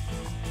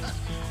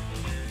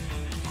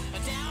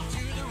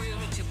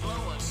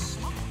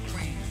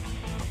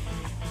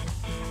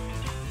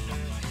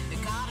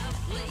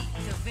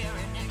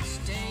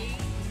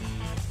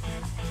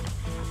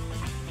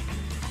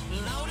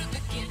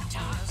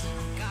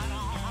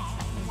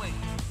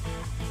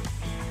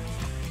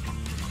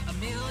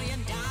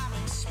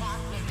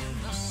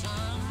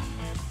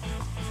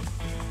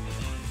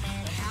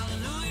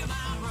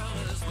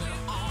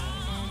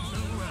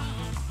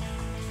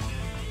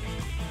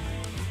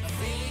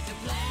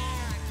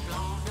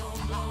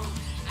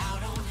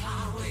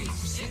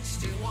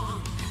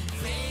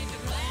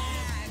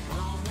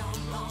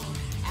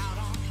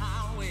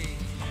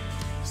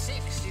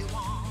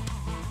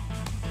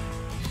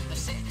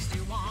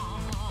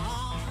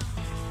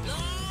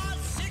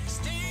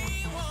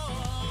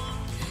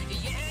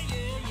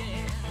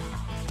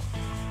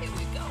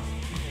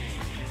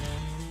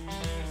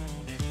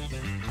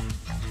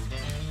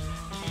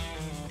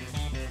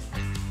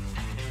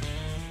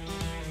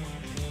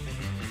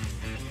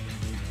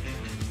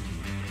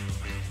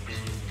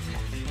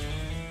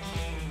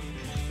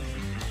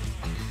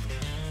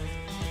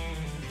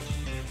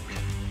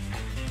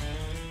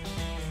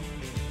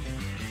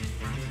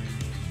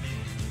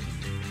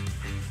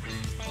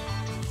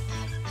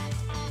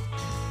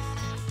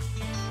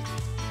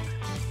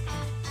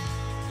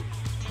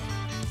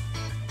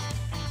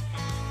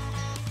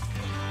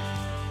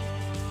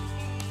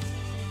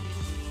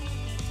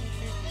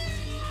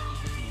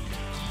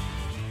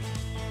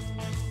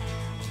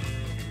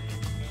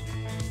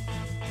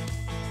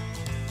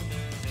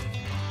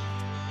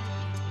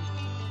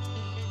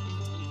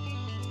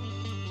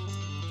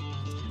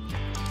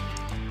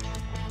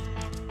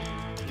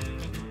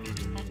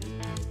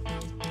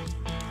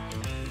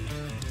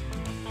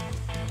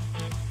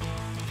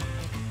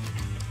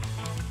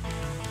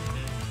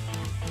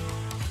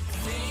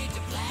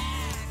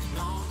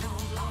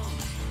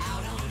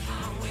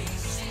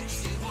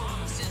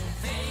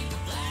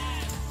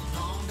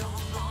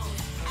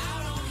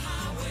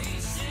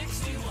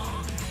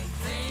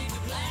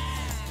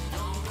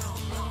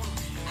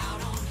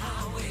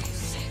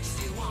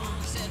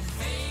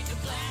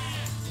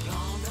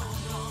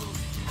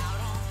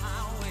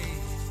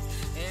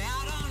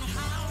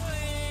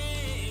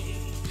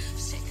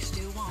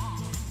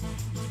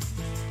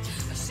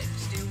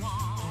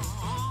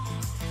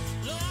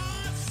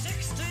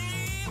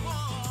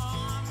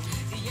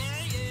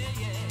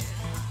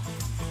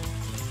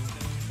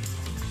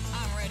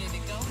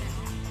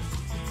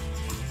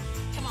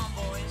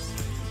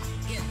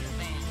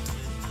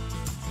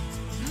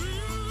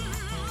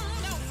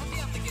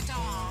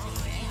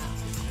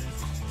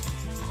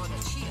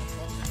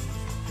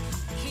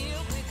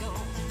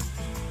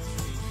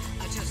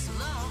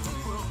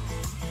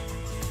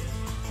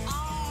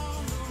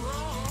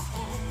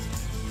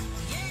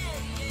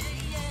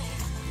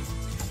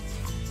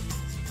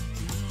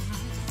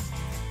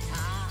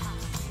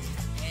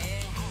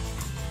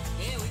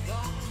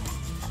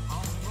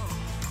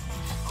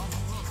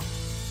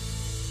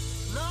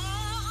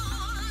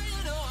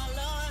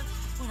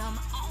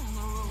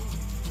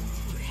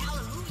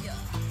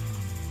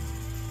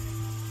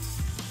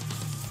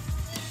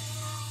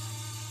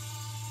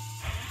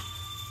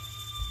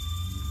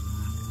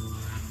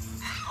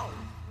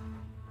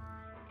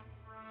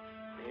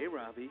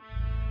 Robbie.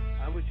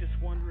 I was just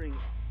wondering,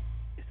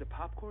 is the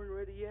popcorn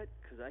ready yet?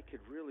 Because I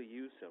could really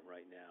use some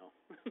right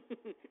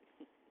now.